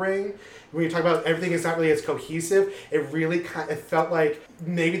scatterbrained. When you talk about everything is not really as cohesive, it felt like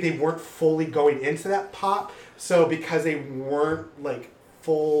maybe they weren't fully going into that pop. So because they weren't, like,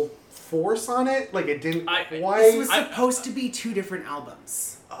 full force on it, like, it didn't quite... This was supposed to be two different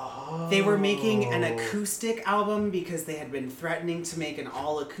albums. Oh. They were making an acoustic album because they had been threatening to make an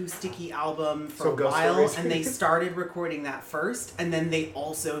all-acoustic-y album for a while, and they started recording that first, and then they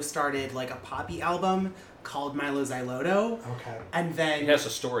also started, like, a poppy album called Milo Xyloto. Okay. And then It has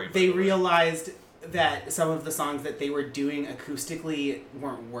a story. they realized that some of the songs that they were doing acoustically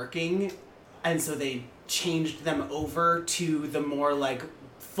weren't working, and so they changed them over to the more, like,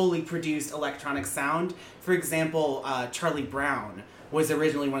 fully produced electronic sound. For example, Charlie Brown was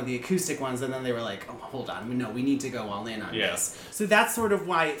originally one of the acoustic ones, and then they were like, oh, hold on, no, we need to go all in on this. So that's sort of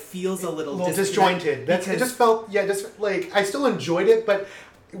why it feels a little disjointed. It just felt, just, like, I still enjoyed it, but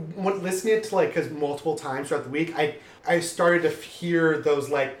when listening to, like, because multiple times throughout the week, I started to hear those,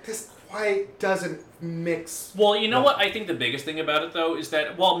 like, this quite doesn't mix. Well, you know what? I think the biggest thing about it, though, is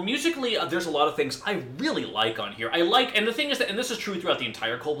that while musically there's a lot of things I really like on here. And the thing is that, and this is true throughout the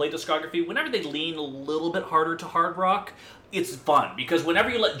entire Coldplay discography, whenever they lean a little bit harder to hard rock, it's fun. Because whenever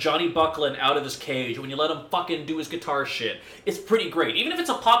you let Johnny Buckland out of his cage, when you let him fucking do his guitar shit, it's pretty great. Even if it's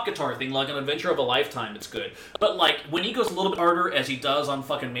a pop guitar thing, like an Adventure of a Lifetime, it's good. But, like, when he goes a little bit harder, as he does on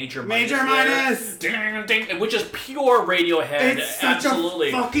fucking Major Minus, ding, ding, which is pure Radiohead, it's such absolutely.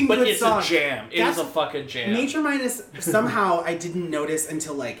 A fucking but good it's song. A jam. It is a fucking jam. Major Minus, somehow I didn't notice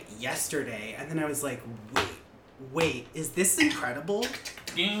until, like, yesterday, and then I was like, wait, is this incredible?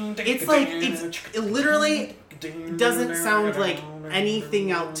 It's like, it literally doesn't sound like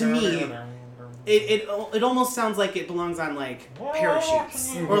anything else to me. It almost sounds like it belongs on, like,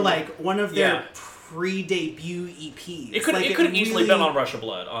 Parachutes, or, like, one of their pre-debut EPs. It could have easily been on Rush of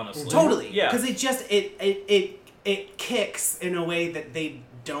Blood, honestly. Totally. Yeah. Because it just, it kicks in a way that they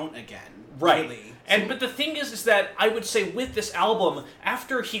don't again. Right. Really. But the thing is that I would say with this album,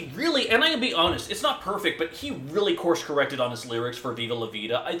 after he really, and I'm gonna be honest, it's not perfect, but he really course corrected on his lyrics for Viva La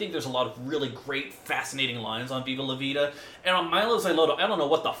Vida. I think there's a lot of really great, fascinating lines on Viva La Vida. And on Milo Xyloto, I don't know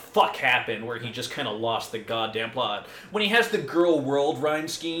what the fuck happened where he just kind of lost the goddamn plot. When he has the girl world rhyme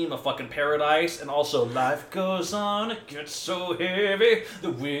scheme of fucking Paradise, and also life goes on, it gets so heavy,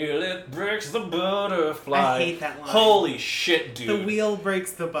 the wheel it breaks the butterfly. I hate that line. Holy shit, dude. The wheel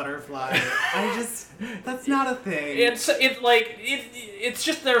breaks the butterfly. That's not a thing. It's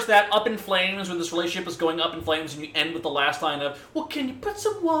just there's that up in flames when this relationship is going up in flames, and you end with the last line of, well, can you put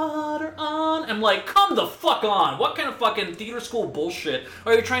some water on? I'm like, come the fuck on. What kind of fucking theater school bullshit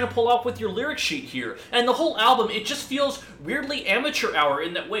are you trying to pull off with your lyric sheet here? And the whole album, it just feels weirdly amateur hour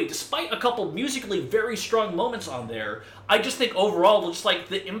in that way, despite a couple musically very strong moments on there. I just think overall, just like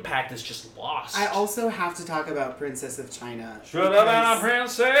the impact is just lost. I also have to talk about Princess of China. Should have been a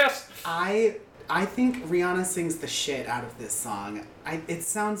princess. I think Rihanna sings the shit out of this song. It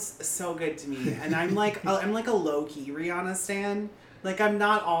sounds so good to me, and I'm like a low key Rihanna stan. Like, I'm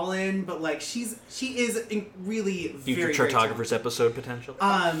not all in, but like she is really very Future very Chartographers episode potential.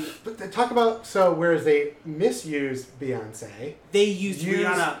 But they talk about, whereas they misused Beyonce, they used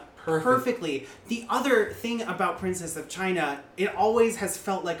Rihanna perfectly. perfectly. The other thing about Princess of China, it always has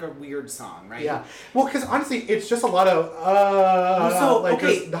felt like a weird song, right? Yeah. Well, because honestly, it's just a lot of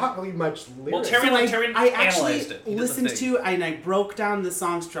there's not really much lyrics. Well, Terry I actually analyzed it. He did the listened thing. to and I broke down the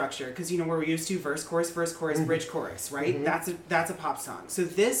song structure because we're used to verse, chorus, bridge, chorus, right? Mm-hmm. That's a pop song. So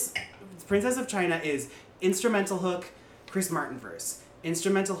this Princess of China is instrumental hook, Chris Martin verse,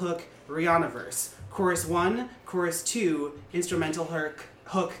 instrumental hook, Rihanna verse, chorus 1, chorus 2, instrumental hook,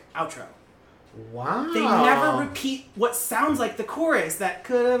 outro. Wow. They never repeat what sounds like the chorus. That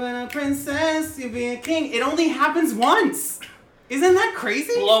could have been a princess, you'd be a king. It only happens once. Isn't that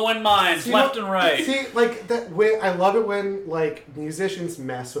crazy? Blowing minds left and right. See, like I love it when like musicians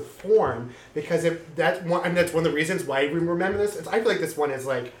mess with form because that's one of the reasons why we remember this. I feel like this one is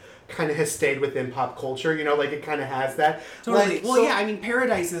like kind of has stayed within pop culture. Like it kind of has that. Totally. Like, Well, yeah. I mean,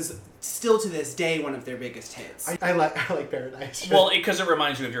 Paradise is still to this day one of their biggest hits. I like Paradise. Well, because it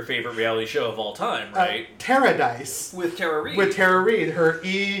reminds you of your favorite reality show of all time, right? Paradise With Tara Reid. with Tara Reid, her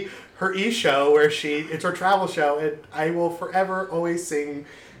E show where it's her travel show, and I will forever always sing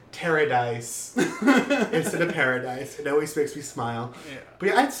Paradise instead of Paradise. It always makes me smile. Yeah. But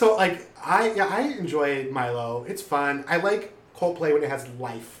yeah, I enjoy Milo. It's fun. I like Coldplay when it has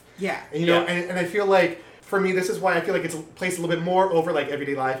life. Yeah. And, and I feel like, for me, this is why I feel like it's placed a little bit more over, like,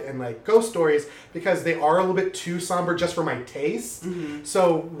 everyday life and, like, ghost stories, because they are a little bit too somber just for my taste. Mm-hmm.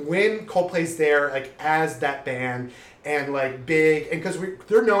 So when Coldplay's there, like, as that band, and, like, big, and because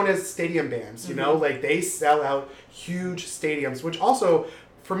they're known as stadium bands, you know? Like, they sell out huge stadiums, which also,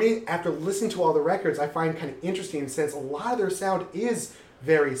 for me, after listening to all the records, I find kind of interesting, since a lot of their sound is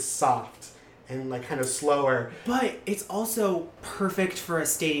very soft and like kind of slower. But it's also perfect for a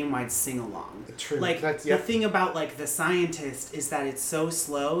stadium-wide sing-along. True. Like, That's, the thing about, like, The Scientist is that it's so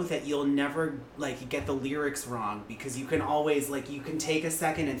slow that you'll never, like, get the lyrics wrong, because you can always, like, you can take a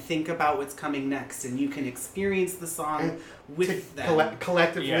second and think about what's coming next, and you can experience the song with them.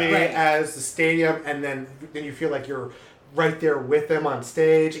 Collectively Right. as the stadium, and then you feel like you're right there with them on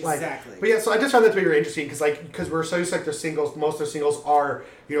stage. Exactly. But yeah, so I just found that to be very interesting because we're so used to, like, their singles. Most of their singles are,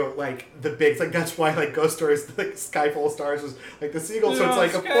 like, the bigs. Like, that's why, like, Ghost Stories, like, Sky Full of Stars was, like, the single. So it's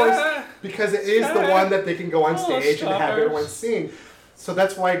like, of course, because it is the one that they can go on stage and have everyone sing. So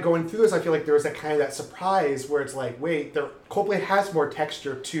that's why going through this, I feel like there was that kind of that surprise where it's like, wait, Coldplay has more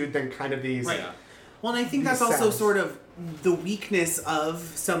texture too than kind of these. Right. Well, and I think that's also sort of the weakness of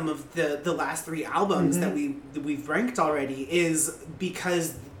some of the last three albums that we've ranked already, is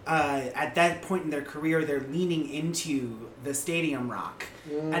because at that point in their career they're leaning into the stadium rock,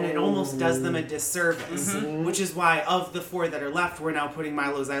 and it almost does them a disservice. Which is why, of the four that are left, we're now putting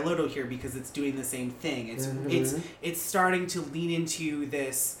Milo Xyloto here, because it's doing the same thing. It's starting to lean into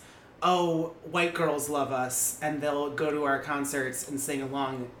this. Oh, white girls love us, and they'll go to our concerts and sing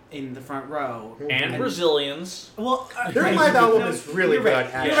along in the front row. And Brazilians. Well, Their live album is really you're good,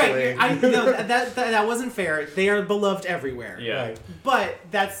 right. actually. You're right. No, that wasn't fair. They are beloved everywhere. Yeah. Right. But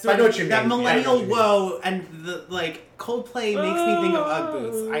that's I sort know of what you that mean. millennial I know what you woe, and the Coldplay makes me think of Ugg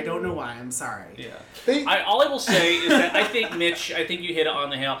boots. I don't know why. I'm sorry. Yeah. All I will say is that I think, Mitch, I think you hit it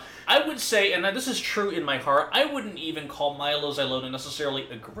on the nail. I would say, and this is true in my heart, I wouldn't even call Milo Xyloto necessarily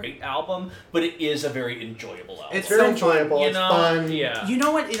a great album, but it is a very enjoyable album. It's very so enjoyable. You It's know? fun. Yeah. You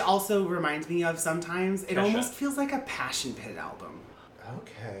know what it also reminds me of sometimes? It Kesha. almost feels like a Passion Pit album.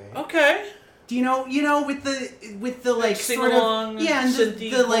 Okay. Okay. Do you know with the like sing sort along, of and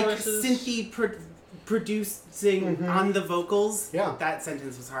synthy the like choruses. synthy producing on the vocals. Yeah. That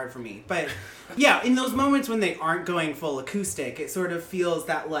sentence was hard for me, but yeah, in those moments when they aren't going full acoustic, it sort of feels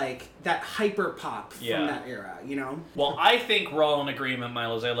that like that hyper pop from that era, you know. Well, I think we're all in agreement,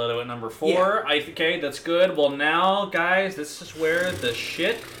 Milo Xyloto at number 4. Yeah. Okay, that's good. Well, now, guys, this is where the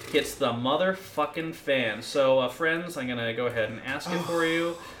shit hits the motherfucking fan. So, friends, I'm gonna go ahead and ask it for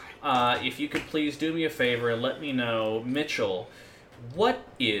you. If you could please do me a favor and let me know, Mitchell, what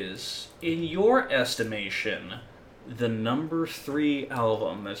is, in your estimation, the number 3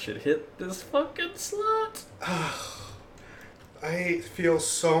 album that should hit this fucking slot? I feel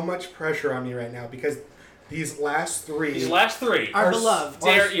so much pressure on me right now because these last three are beloved.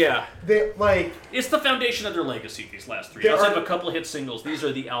 They're like, it's the foundation of their legacy. These last 3. Outside of a couple of hit singles, these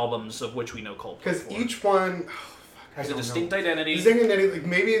are the albums of which we know Coldplay. Because each one has a distinct identity. Distinct identity. Like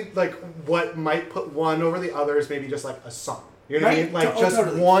maybe like what might put one over the other is maybe just like a song. You know what I mean? Like just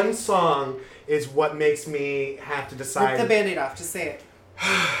totally. One song is what makes me have to decide. Rip the Band-Aid off. Just say it.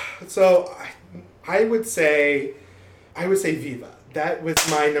 So I would say Viva, That was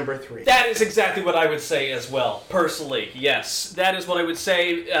my number 3. That is exactly what I would say as well, personally. Yes, that is what I would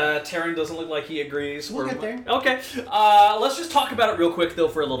say. Taryn doesn't look like he agrees. We'll get there. Okay. Let's just talk about it real quick, though,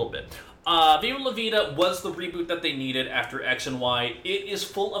 for a little bit. Viva La Vida was the reboot that they needed after X and Y. It is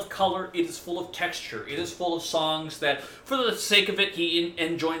full of color. It is full of texture. It is full of songs that, for the sake of it, he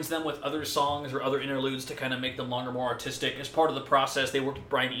joins them with other songs or other interludes to kind of make them longer, more artistic. As part of the process, they worked with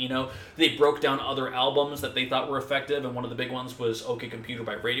Brian Eno. They broke down other albums that they thought were effective, and one of the big ones was OK Computer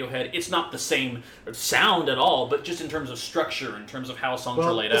by Radiohead. It's not the same sound at all, but just in terms of structure, in terms of how songs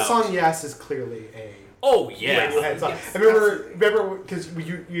are laid out. The song Yes is clearly a... Oh, yeah. Radiohead song. Yes, I remember, because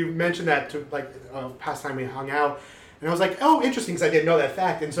you mentioned that to, like, past time we hung out, and I was like, oh, interesting, because I didn't know that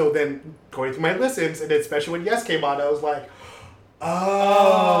fact, and so then going through my listens, and especially when Yes came on, I was like,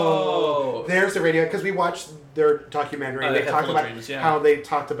 oh. There's the Radiohead, because we watched their documentary, and they talked about how they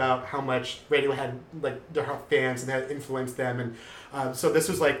talked about how much Radiohead, like, their fans, and that influenced them, and so this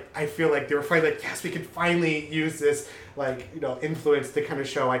was like, I feel like they were finally like, yes, we could finally use this, like, you know, influence to kind of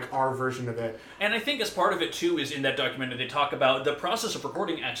show, like, our version of it. And I think as part of it, too, is in that documentary they talk about the process of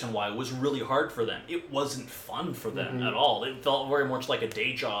recording X and Y was really hard for them. It wasn't fun for them at all. It felt very much like a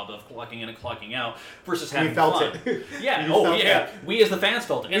day job of clocking in and clocking out versus having fun. We felt it. Yeah, we as the fans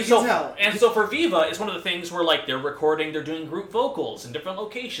felt it. And so for Viva, it's one of the things where, like, they're recording, they're doing group vocals in different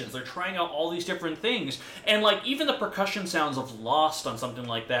locations, they're trying out all these different things, and, like, even the percussion sounds of Lost on something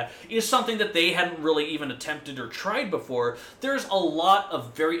like that is something that they hadn't really even attempted or tried before. There's a lot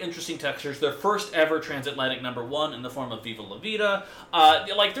of very interesting textures. Their first ever transatlantic #1 in the form of Viva La Vida.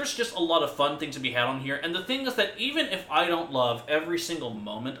 Like, there's just a lot of fun things to be had on here. And the thing is that even if I don't love every single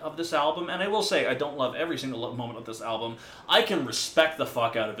moment of this album, and I will say I don't love every single moment of this album, I can respect the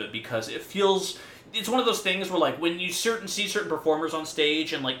fuck out of it because it feels... It's one of those things where, like, when you see certain performers on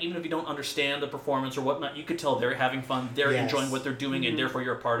stage, and, like, even if you don't understand the performance or whatnot, you could tell they're having fun, they're enjoying what they're doing, and therefore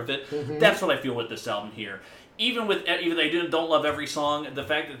you're a part of it. That's what I feel with this album here. Even they don't love every song, the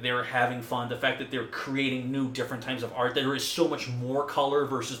fact that they're having fun, the fact that they're creating new, different types of art, there is so much more color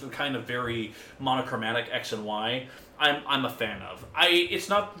versus the kind of very monochromatic X and Y. I'm a fan of.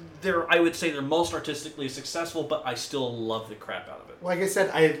 I would say they're most artistically successful, but I still love the crap out of it. Like I said,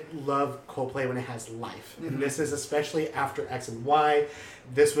 I love Coldplay when it has life. And this is especially after X and Y.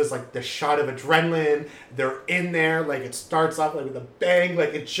 This was like the shot of adrenaline. They're in there, like it starts off like with a bang.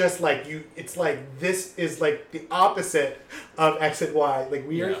 Like it's just like it's like this is like the opposite of X and Y. Like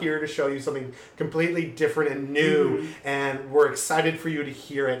we are here to show you something completely different and new, and we're excited for you to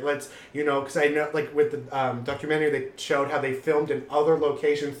hear it. Because I know, like with the documentary, they showed how they filmed in other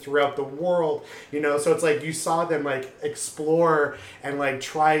locations throughout the world. So it's like you saw them like explore and like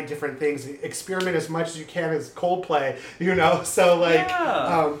try different things, experiment as much as you can as Coldplay. So like.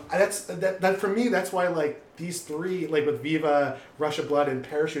 That for me, that's why like these three, like with Viva, Rush of Blood, and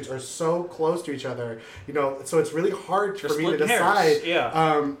Parachutes, are so close to each other. So it's really hard for me to decide.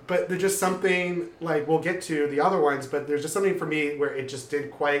 But there's just something, like we'll get to the other ones, but there's just something for me where it just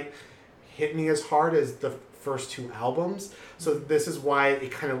didn't quite hit me as hard as the first two albums. So this is why it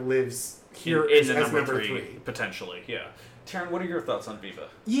kind of lives here as number three, potentially. Yeah. Taryn, what are your thoughts on Viva?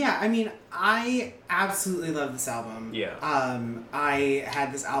 Yeah, I mean, I absolutely love this album. Yeah. I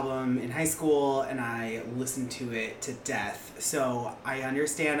had this album in high school, and I listened to it to death. So I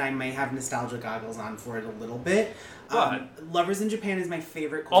understand I may have nostalgia goggles on for it a little bit. Lovers in Japan is my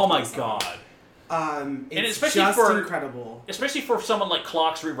favorite Coldplay Oh my song. God. It's just incredible. Especially for someone like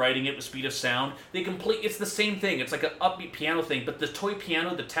Clocks rewriting it with Speed of Sound. It's the same thing. It's like an upbeat piano thing, but the toy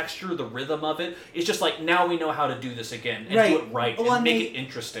piano, the texture, the rhythm of it, is just like, now we know how to do this again and do it right and make it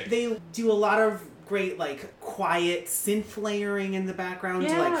interesting. They do a lot of great, like, quiet synth layering in the background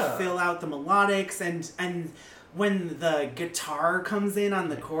to, like, fill out the melodics, and when the guitar comes in on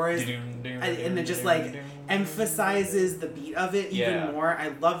the chorus and it just, like, emphasizes the beat of it even more. I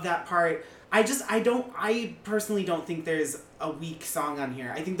love that part. I personally don't think there's a weak song on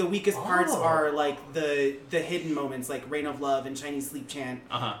here. I think the weakest parts are like the hidden moments, like Rain of Love and Chinese Sleep Chant.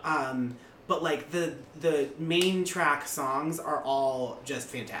 But like the main track songs are all just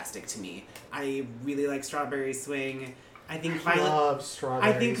fantastic to me. I really like Strawberry Swing. I think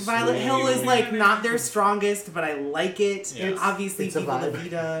Violet Hill is like not their strongest, but I like it. Yeah. Obviously, Viva La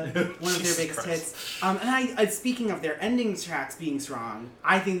Vida, one of their biggest hits. And I speaking of their ending tracks being strong,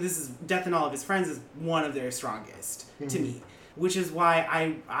 I think this is Death and All of His Friends is one of their strongest to me, which is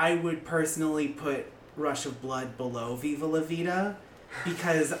why I would personally put Rush of Blood below Viva La Vida.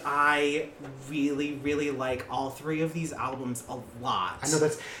 Because I really, really like all three of these albums a lot. I know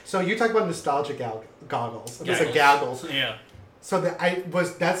that's... So you talk about nostalgia goggles. There's like gaggles. Yeah. So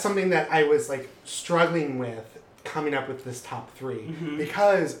that's something that I was like struggling with coming up with this top 3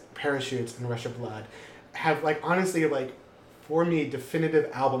 because Parachutes and Rush of Blood have like honestly like for me definitive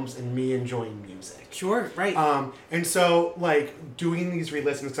albums in me enjoying music. Sure, right. And so like doing these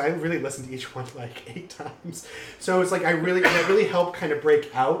re-listens, because I really listened to each one like 8 times. So it's like that really helped kind of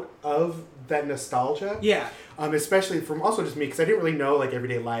break out of that nostalgia. Yeah. Especially from also just me, because I didn't really know like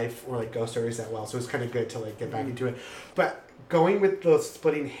Everyday Life or like Ghost Stories that well, so it was kind of good to like get back into it. But going with those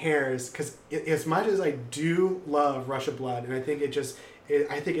Splitting Hairs, because as much as I do love Rush of Blood, and I think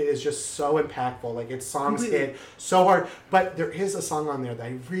I think it is just so impactful. Like its songs hit so hard, but there is a song on there that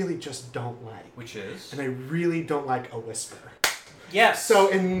I really just don't like. Which is? And I really don't like A Whisper. Yes. So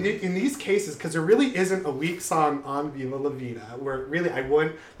in these cases, because there really isn't a weak song on Viva La Vida, where really I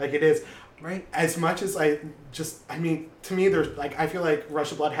wouldn't like it is. Right. As much as I mean, to me, there's like I feel like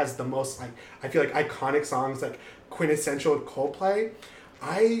Rush of Blood has the most like I feel like iconic songs, like quintessential Coldplay.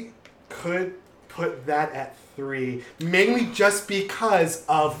 I could put that at 3, mainly just because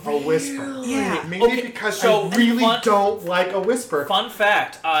of A Whisper. Yeah. Mainly because I really don't like A Whisper. Fun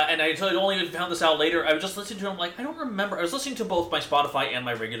fact, and I only found this out later, I was just listening to it, I'm like, I don't remember. I was listening to both my Spotify and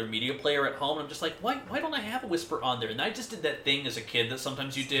my regular media player at home, and I'm just like, why don't I have A Whisper on there? And I just did that thing as a kid that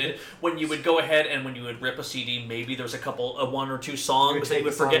sometimes you did, when you would go ahead and when you would rip a CD, maybe there's a couple, 1 or 2 songs that you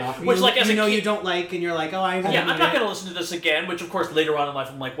would forget. Which like as a kid, you don't like, and you're like, oh, I'm not going to listen to this again, which of course later on in life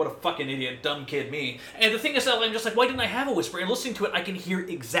I'm like, what a fucking idiot, dumb kid me. And the thing is that I'm just like, why didn't I have A Whisper? And listening to it, I can hear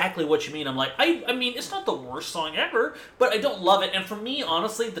exactly what you mean. I'm like, I mean, it's not the worst song ever, but I don't love it. And for me,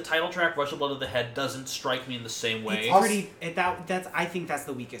 honestly, the title track, Rush of Blood to the Head, doesn't strike me in the same way. It's pretty. I think that's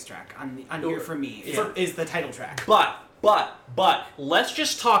the weakest track on here for me. Is the title track. But let's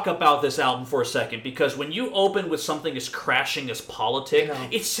just talk about this album for a second, because when you open with something as crashing as Politic,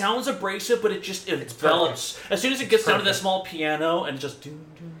 it sounds abrasive, but it develops. Perfect. As soon as it gets down to that small piano and just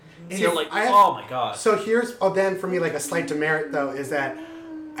you're like, oh my god. So here's then for me like a slight demerit though is that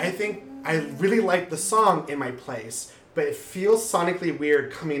I think I really like the song In My Place, but it feels sonically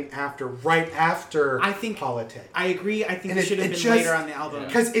weird coming right after Politic. I agree. I think it should have been later on the album.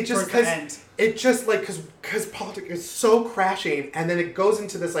 Because because Politic is so crashing, and then it goes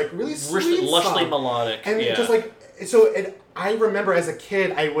into this like really sweet lushly song. Melodic, and it just like I remember as a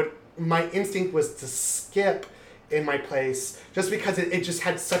kid my instinct was to skip In My Place just because it just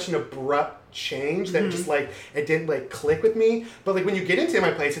had such an abrupt change that just like it didn't like click with me. But like when you get into In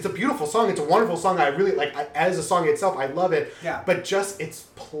My Place, it's a beautiful song, it's a wonderful song, I really like as a song itself I love it. Yeah. But just its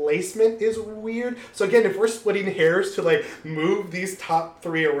placement is weird. So again, if we're splitting hairs to like move these top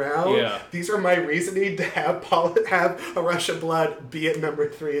 3 around, these are my reasoning to have a Rush of Blood be at number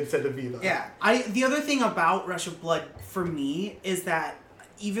 3 instead of Viva. Yeah. The other thing about Rush of Blood for me is that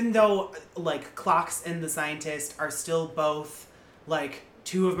even though like Clocks and The Scientist are still both like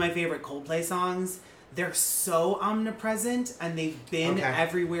 2 of my favorite Coldplay songs, they're so omnipresent and they've been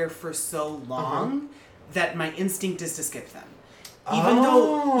everywhere for so long that my instinct is to skip them. Even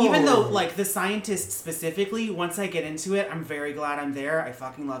though like The Scientist specifically, once I get into it, I'm very glad I'm there. I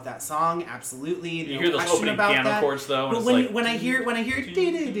fucking love that song, absolutely. You hear those opening piano chords though, but when I hear do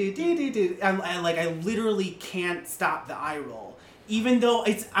do do do do do, I literally can't stop the eye roll. Even though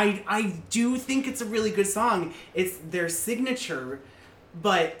I do think it's a really good song. It's their signature,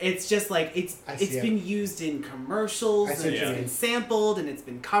 but it's just like it's been used in commercials and it's been sampled and it's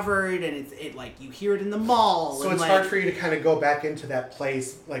been covered and it's like you hear it in the mall. So it's hard for you to kind of go back into that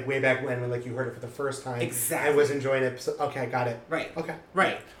place like way back when like you heard it for the first time. Exactly. I was enjoying it. So, okay, got it. Right. Okay.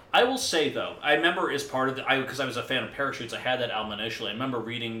 Right. Yeah. I will say, though, I remember as part of because I was a fan of Parachutes, I had that album initially. I remember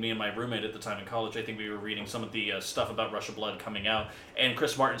reading, me and my roommate at the time in college, I think we were reading some of the stuff about Rush of Blood coming out, and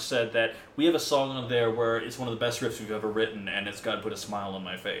Chris Martin said that we have a song on there where it's one of the best riffs we've ever written, and it's got to put a smile on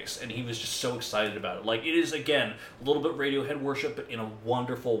my face. And he was just so excited about it. Like, it is, again, a little bit Radiohead worship, but in a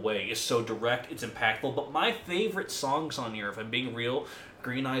wonderful way. It's so direct, it's impactful, but my favorite songs on here, if I'm being real,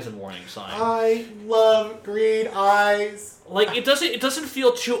 Green Eyes and Warning Sign. I love Green Eyes. Like, it doesn't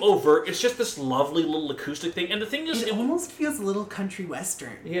feel too overt. It's just this lovely little acoustic thing. And the thing is, it almost feels a little country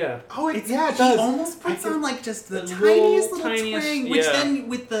western. Yeah. Oh, it He does. almost puts on like just the tiniest little twang, which then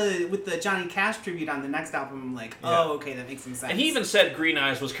with the Johnny Cash tribute on the next album, I'm like, oh, okay, that makes some sense. And he even said Green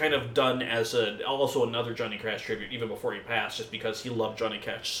Eyes was kind of done as also another Johnny Cash tribute, even before he passed, just because he loved Johnny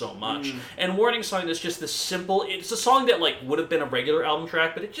Cash so much. And Warning Sign is just this simple. It's a song that like would have been a regular album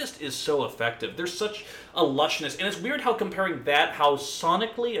track, but it just is so effective. There's such a lushness, and it's weird how comparing that, how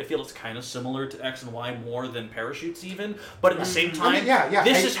sonically I feel it's kind of similar to X and Y more than Parachutes even, but at the same time,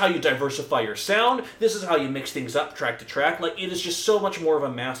 this is how you diversify your sound, this is how you mix things up track to track. Like, it is just so much more of a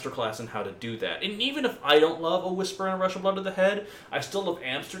masterclass in how to do that. And even if I don't love A Whisper and A Rush of Blood to the Head, I still love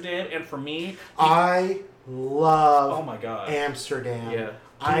Amsterdam, and for me, I love Oh my god. Amsterdam. Yeah.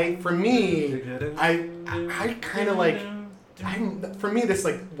 I kind of like, for me, this is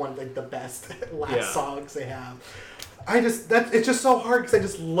like one of like the best last songs they have. It's just so hard because I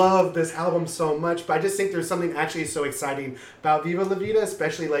just love this album so much, but I just think there's something actually so exciting about Viva La Vida,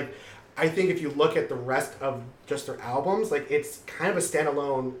 especially like, I think if you look at the rest of just their albums, like it's kind of a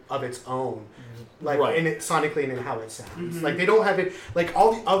standalone of its own, like in it sonically and in how it sounds. Like they don't have it like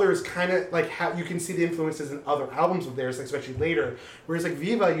all the others kind of like how you can see the influences in other albums of theirs, like, especially later. Whereas like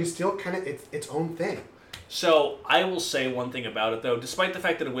Viva, you still kind of its own thing. So I will say one thing about it though, despite the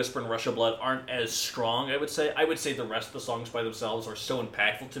fact that A Whisper and Rush of Blood aren't as strong, I would say the rest of the songs by themselves are so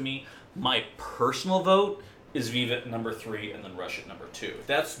impactful to me. My personal vote is Viva at number 3 and then Rush at number 2.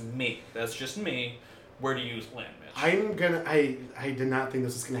 That's me. That's just me. Where do you land, Mitch? I did not think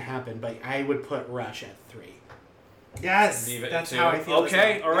this was gonna happen, but I would put Rush at 3. Yes, Viva that's at 2. how I feel.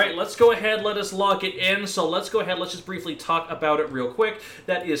 Okay, all right, let's go ahead. Let us lock it in. So let's go ahead. Let's just briefly talk about it real quick.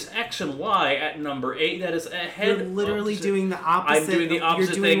 That is X and Y at number 8. That is ahead. You're literally doing the opposite. I'm doing the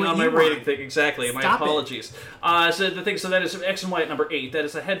opposite thing on my rating thing. Exactly. My apologies. So that is X and Y at number 8. That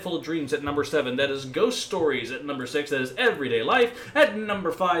is A Head Full of Dreams at number 7. That is Ghost Stories at number 6. That is Everyday Life at number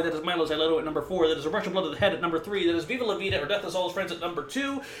 5. That is Milo Xyloto at number 4. That is A Rush of Blood to the Head at number 3. That is Viva La Vida or Death Is All His Friends at number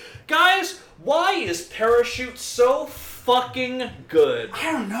 2. Guys, why is Parachute so fucking good?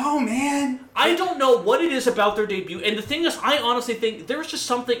 I don't know, man. I don't know what it is about their debut, and the thing is, I honestly think there's just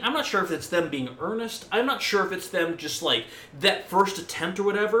something, I'm not sure if it's them being earnest, I'm not sure if it's them just like, that first attempt or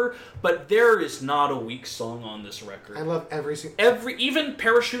whatever, but there is not a weak song on this record. I love even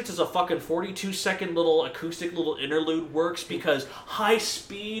Parachutes as a fucking 42-second little acoustic little interlude works because High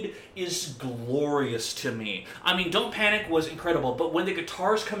Speed is glorious to me. I mean, Don't Panic was incredible, but when the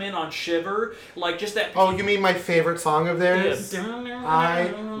guitars come in on Shiver, like just that... Oh, you mean my favorite song of theirs? Yeah.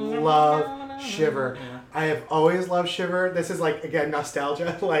 I love Shiver. Yeah. I have always loved Shiver. This is like, again,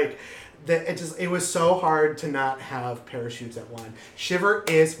 nostalgia. Like, it was so hard to not have Parachutes at 1. Shiver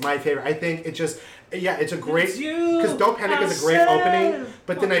is my favorite. I think it just... Yeah, it's a great... Because Don't Panic is a great opening,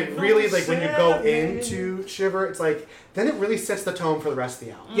 but then I really, like, when you go into Shiver, it's like... Then it really sets the tone for the rest of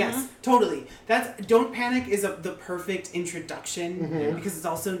the album. Yes, totally. Don't Panic is the perfect introduction because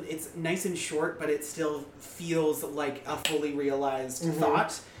it's nice and short, but it still feels like a fully realized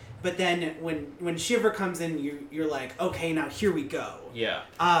thought. But then when Shiver comes in, you're like, okay, now here we go. Yeah.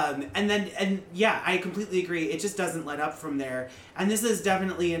 And yeah, I completely agree. It just doesn't let up from there. And this is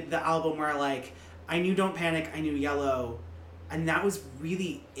definitely the album where like I knew Don't Panic, I knew Yellow, and that was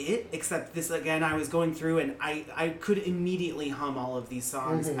really it. Except this again, I was going through and I could immediately hum all of these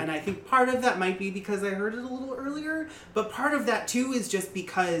songs, and I think part of that might be because I heard it a little earlier, but part of that too is just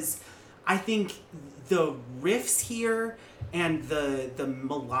because I think the riffs here and the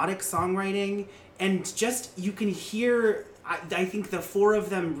melodic songwriting and just you can hear I think the four of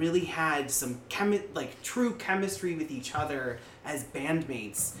them really had some true chemistry with each other as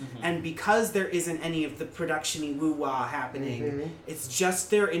bandmates, and because there isn't any of the production-y woo-wah happening, it's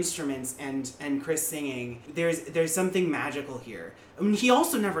just their instruments and Chris singing. There's something magical here. I mean, he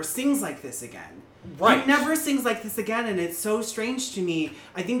also never sings like this again. Right. He never sings like this again, and it's so strange to me.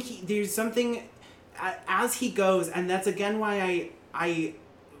 I think there's something as he goes, and that's again why I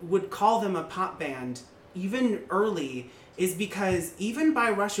would call them a pop band even early, is because even by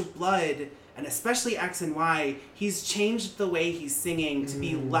Rush of Blood, and especially X and Y, he's changed the way he's singing to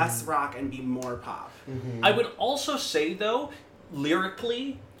be less rock and be more pop. I would also say, though,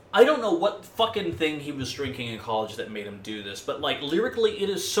 lyrically, I don't know what fucking thing he was drinking in college that made him do this, but, like, lyrically, it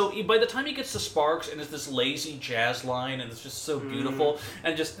is so... By the time he gets to Sparks, and it's this lazy jazz line, and it's just so beautiful,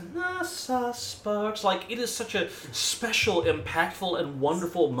 and just, I saw sparks, like, it is such a special, impactful, and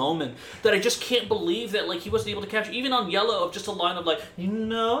wonderful moment that I just can't believe that, like, he wasn't able to capture, even on Yellow, of just a line of, like, you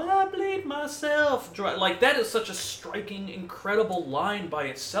know, I bleed myself dry. Like, that is such a striking, incredible line by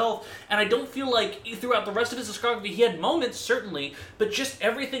itself, and I don't feel like throughout the rest of his discography, he had moments, certainly, but just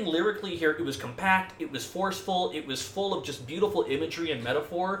everything lyrically here, it was compact, it was forceful, it was full of just beautiful imagery and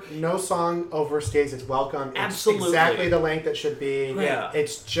metaphor. No song overstays its welcome. Absolutely. It's exactly the length it should be. Yeah.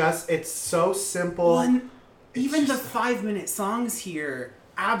 It's so simple. Even the 5-minute songs here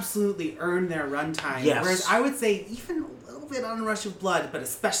absolutely earn their runtime. Yes. Whereas I would say even a little bit on Rush of Blood, but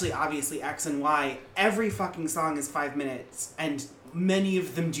especially obviously X and Y, every fucking song is 5 minutes, and many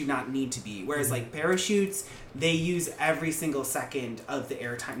of them do not need to be. Whereas like Parachutes, they use every single second of the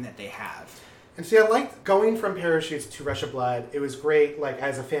airtime that they have. And see, I liked going from Parachutes to Rush of Blood. It was great, like,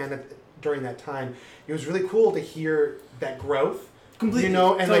 as a fan during that time. It was really cool to hear that growth. Completely. You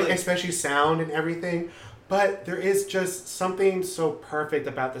know, and totally. like, especially sound and everything. But there is just something so perfect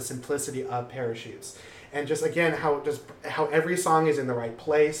about the simplicity of Parachutes. and just again how every song is in the right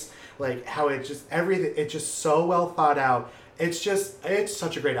place, like how it just everything it's just so well thought out. It's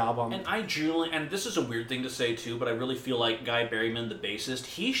such a great album. And and this is a weird thing to say too, but I really feel like Guy Berryman, the bassist,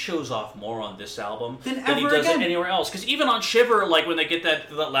 he shows off more on this album than he does it anywhere else. Because even on Shiver, like when they get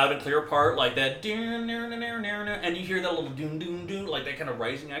that loud and clear part, like that, and you hear that little doom doom doom, like that kind of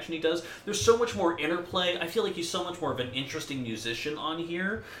rising action he does, there's so much more interplay. I feel like he's so much more of an interesting musician on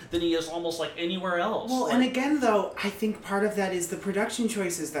here than he is almost like anywhere else. Well, and again though, I think part of that is the production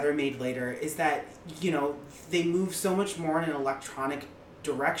choices that are made later, is that, they move so much more in an electronic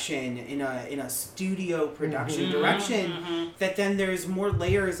direction, in a studio production direction, that then there's more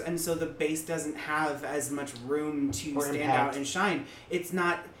layers, and so the bass doesn't have as much room to stand out and shine. It's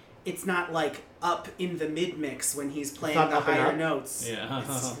not like up in the mid mix when he's playing the higher notes. Yeah.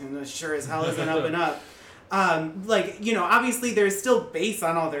 It's sure as hell isn't up and up. Obviously there's still bass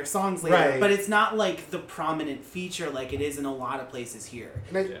on all their songs later, right, but it's not like the prominent feature like it is in a lot of places here.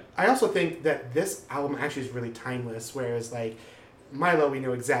 And I also think that this album actually is really timeless, whereas like Milo, we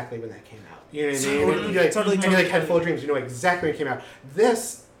know exactly when that came out. You know what I mean? Totally. And like Head Full of Dreams, you know exactly when it came out.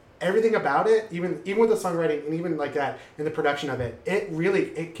 This, everything about it, even with the songwriting and even like that in the production of it, it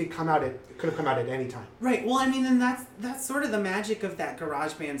could have come out at any time. Right. Well, I mean, and that's sort of the magic of that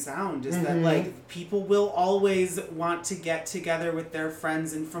garage band sound, is that like people will always want to get together with their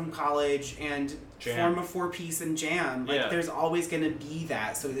friends and from college and form a 4-piece and jam. Like there's always going to be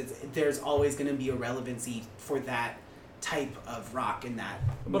that. So there's always going to be a relevancy for that type of rock in that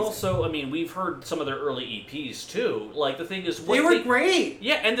music. But also, I mean, we've heard some of their early EPs too. Like the thing is, they were great.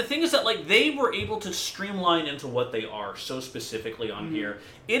 Yeah, and the thing is that like they were able to streamline into what they are so specifically on here.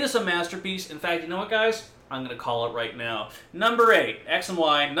 It is a masterpiece. In fact, you know what, guys? I'm going to call it right now. Number 8, X and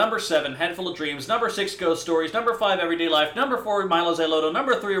Y. Number 7, Head Full of Dreams. Number 6, Ghost Stories. Number 5, Everyday Life. Number 4, Milo Zayloto.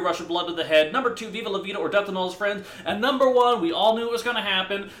 Number 3, Rush of Blood to the Head. Number 2, Viva La Vida or Death and All His Friends. And number 1, we all knew it was going to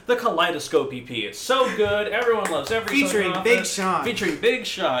happen, the Kaleidoscope EP. It's so good. Everyone loves every song. Featuring Big Sean. Featuring Big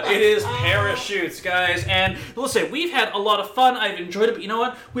Sean. It is Parachutes, guys. And listen, we've had a lot of fun. I've enjoyed it, but you know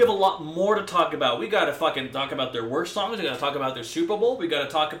what? We have a lot more to talk about. We got to fucking talk about their worst songs. We got to talk about their Super Bowl. We got to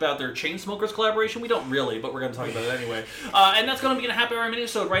talk about their Chainsmokers collaboration. We don't really, but we're going to talk about it anyway. And that's going to be in a happy hour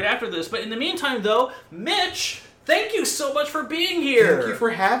mini-sode right after this. But in the meantime, though, Mitch, thank you so much for being here. Thank you for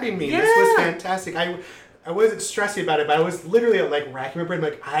having me. Yeah. This was fantastic. I wasn't stressing about it, but I was literally like racking my brain,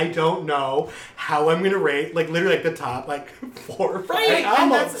 like I don't know how I'm gonna rate, like literally like the top like 4 or 5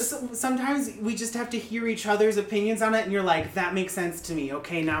 albums. And sometimes we just have to hear each other's opinions on it, and you're like, that makes sense to me.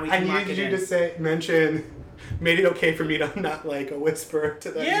 Okay, now we can lock it in. I needed you to mention. Made it okay for me to not like a whisper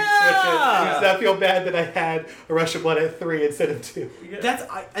to them. Yeah! Switch it. I feel bad that I had a Rush of Blood at 3 instead of 2.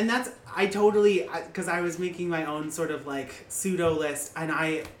 Yeah. I totally, because I was making my own sort of like pseudo list, and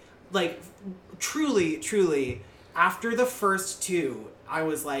I like truly after the first 2, I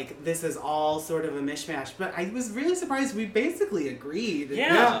was like, this is all sort of a mishmash. But I was really surprised we basically agreed.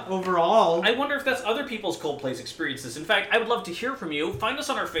 Yeah. Overall. I wonder if that's other people's Coldplay's experiences. In fact, I would love to hear from you. Find us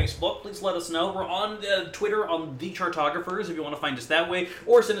on our Facebook. Please let us know. We're on Twitter on The Chartographers if you want to find us that way.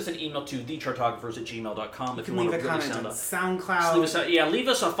 Or send us an email to thechartographers@gmail.com if you want to really sound up. SoundCloud. Leave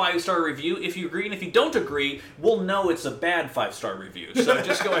us a 5-star review if you agree. And if you don't agree, we'll know it's a bad 5-star review. So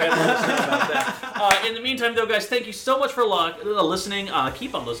just go ahead and let us know about that. In the meantime, though, guys, thank you so much for listening.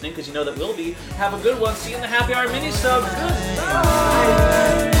 Keep on listening because you know that we'll be. Have a good one. See you in the Happy Hour mini-sode.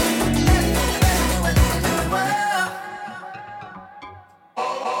 Goodbye.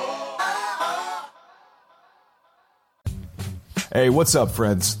 Hey, what's up,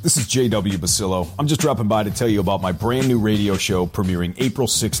 friends? This is J.W. Basillo. I'm just dropping by to tell you about my brand new radio show premiering April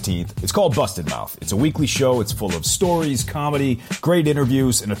 16th. It's called Busted Mouth. It's a weekly show. It's full of stories, comedy, great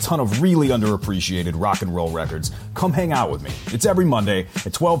interviews, and a ton of really underappreciated rock and roll records. Come hang out with me. It's every Monday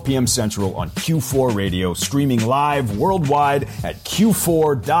at 12 p.m. Central on Q4 Radio, streaming live worldwide at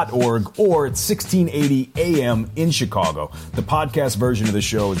q4.org or at 1680 a.m. in Chicago. The podcast version of the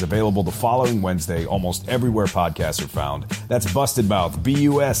show is available the following Wednesday, almost everywhere podcasts are found. That's Busted Mouth,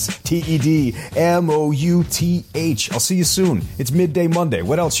 BUSTEDMOUTH. I'll see you soon. It's midday Monday.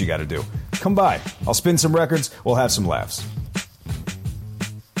 What else you gotta do? Come by. I'll spin some records. We'll have some laughs.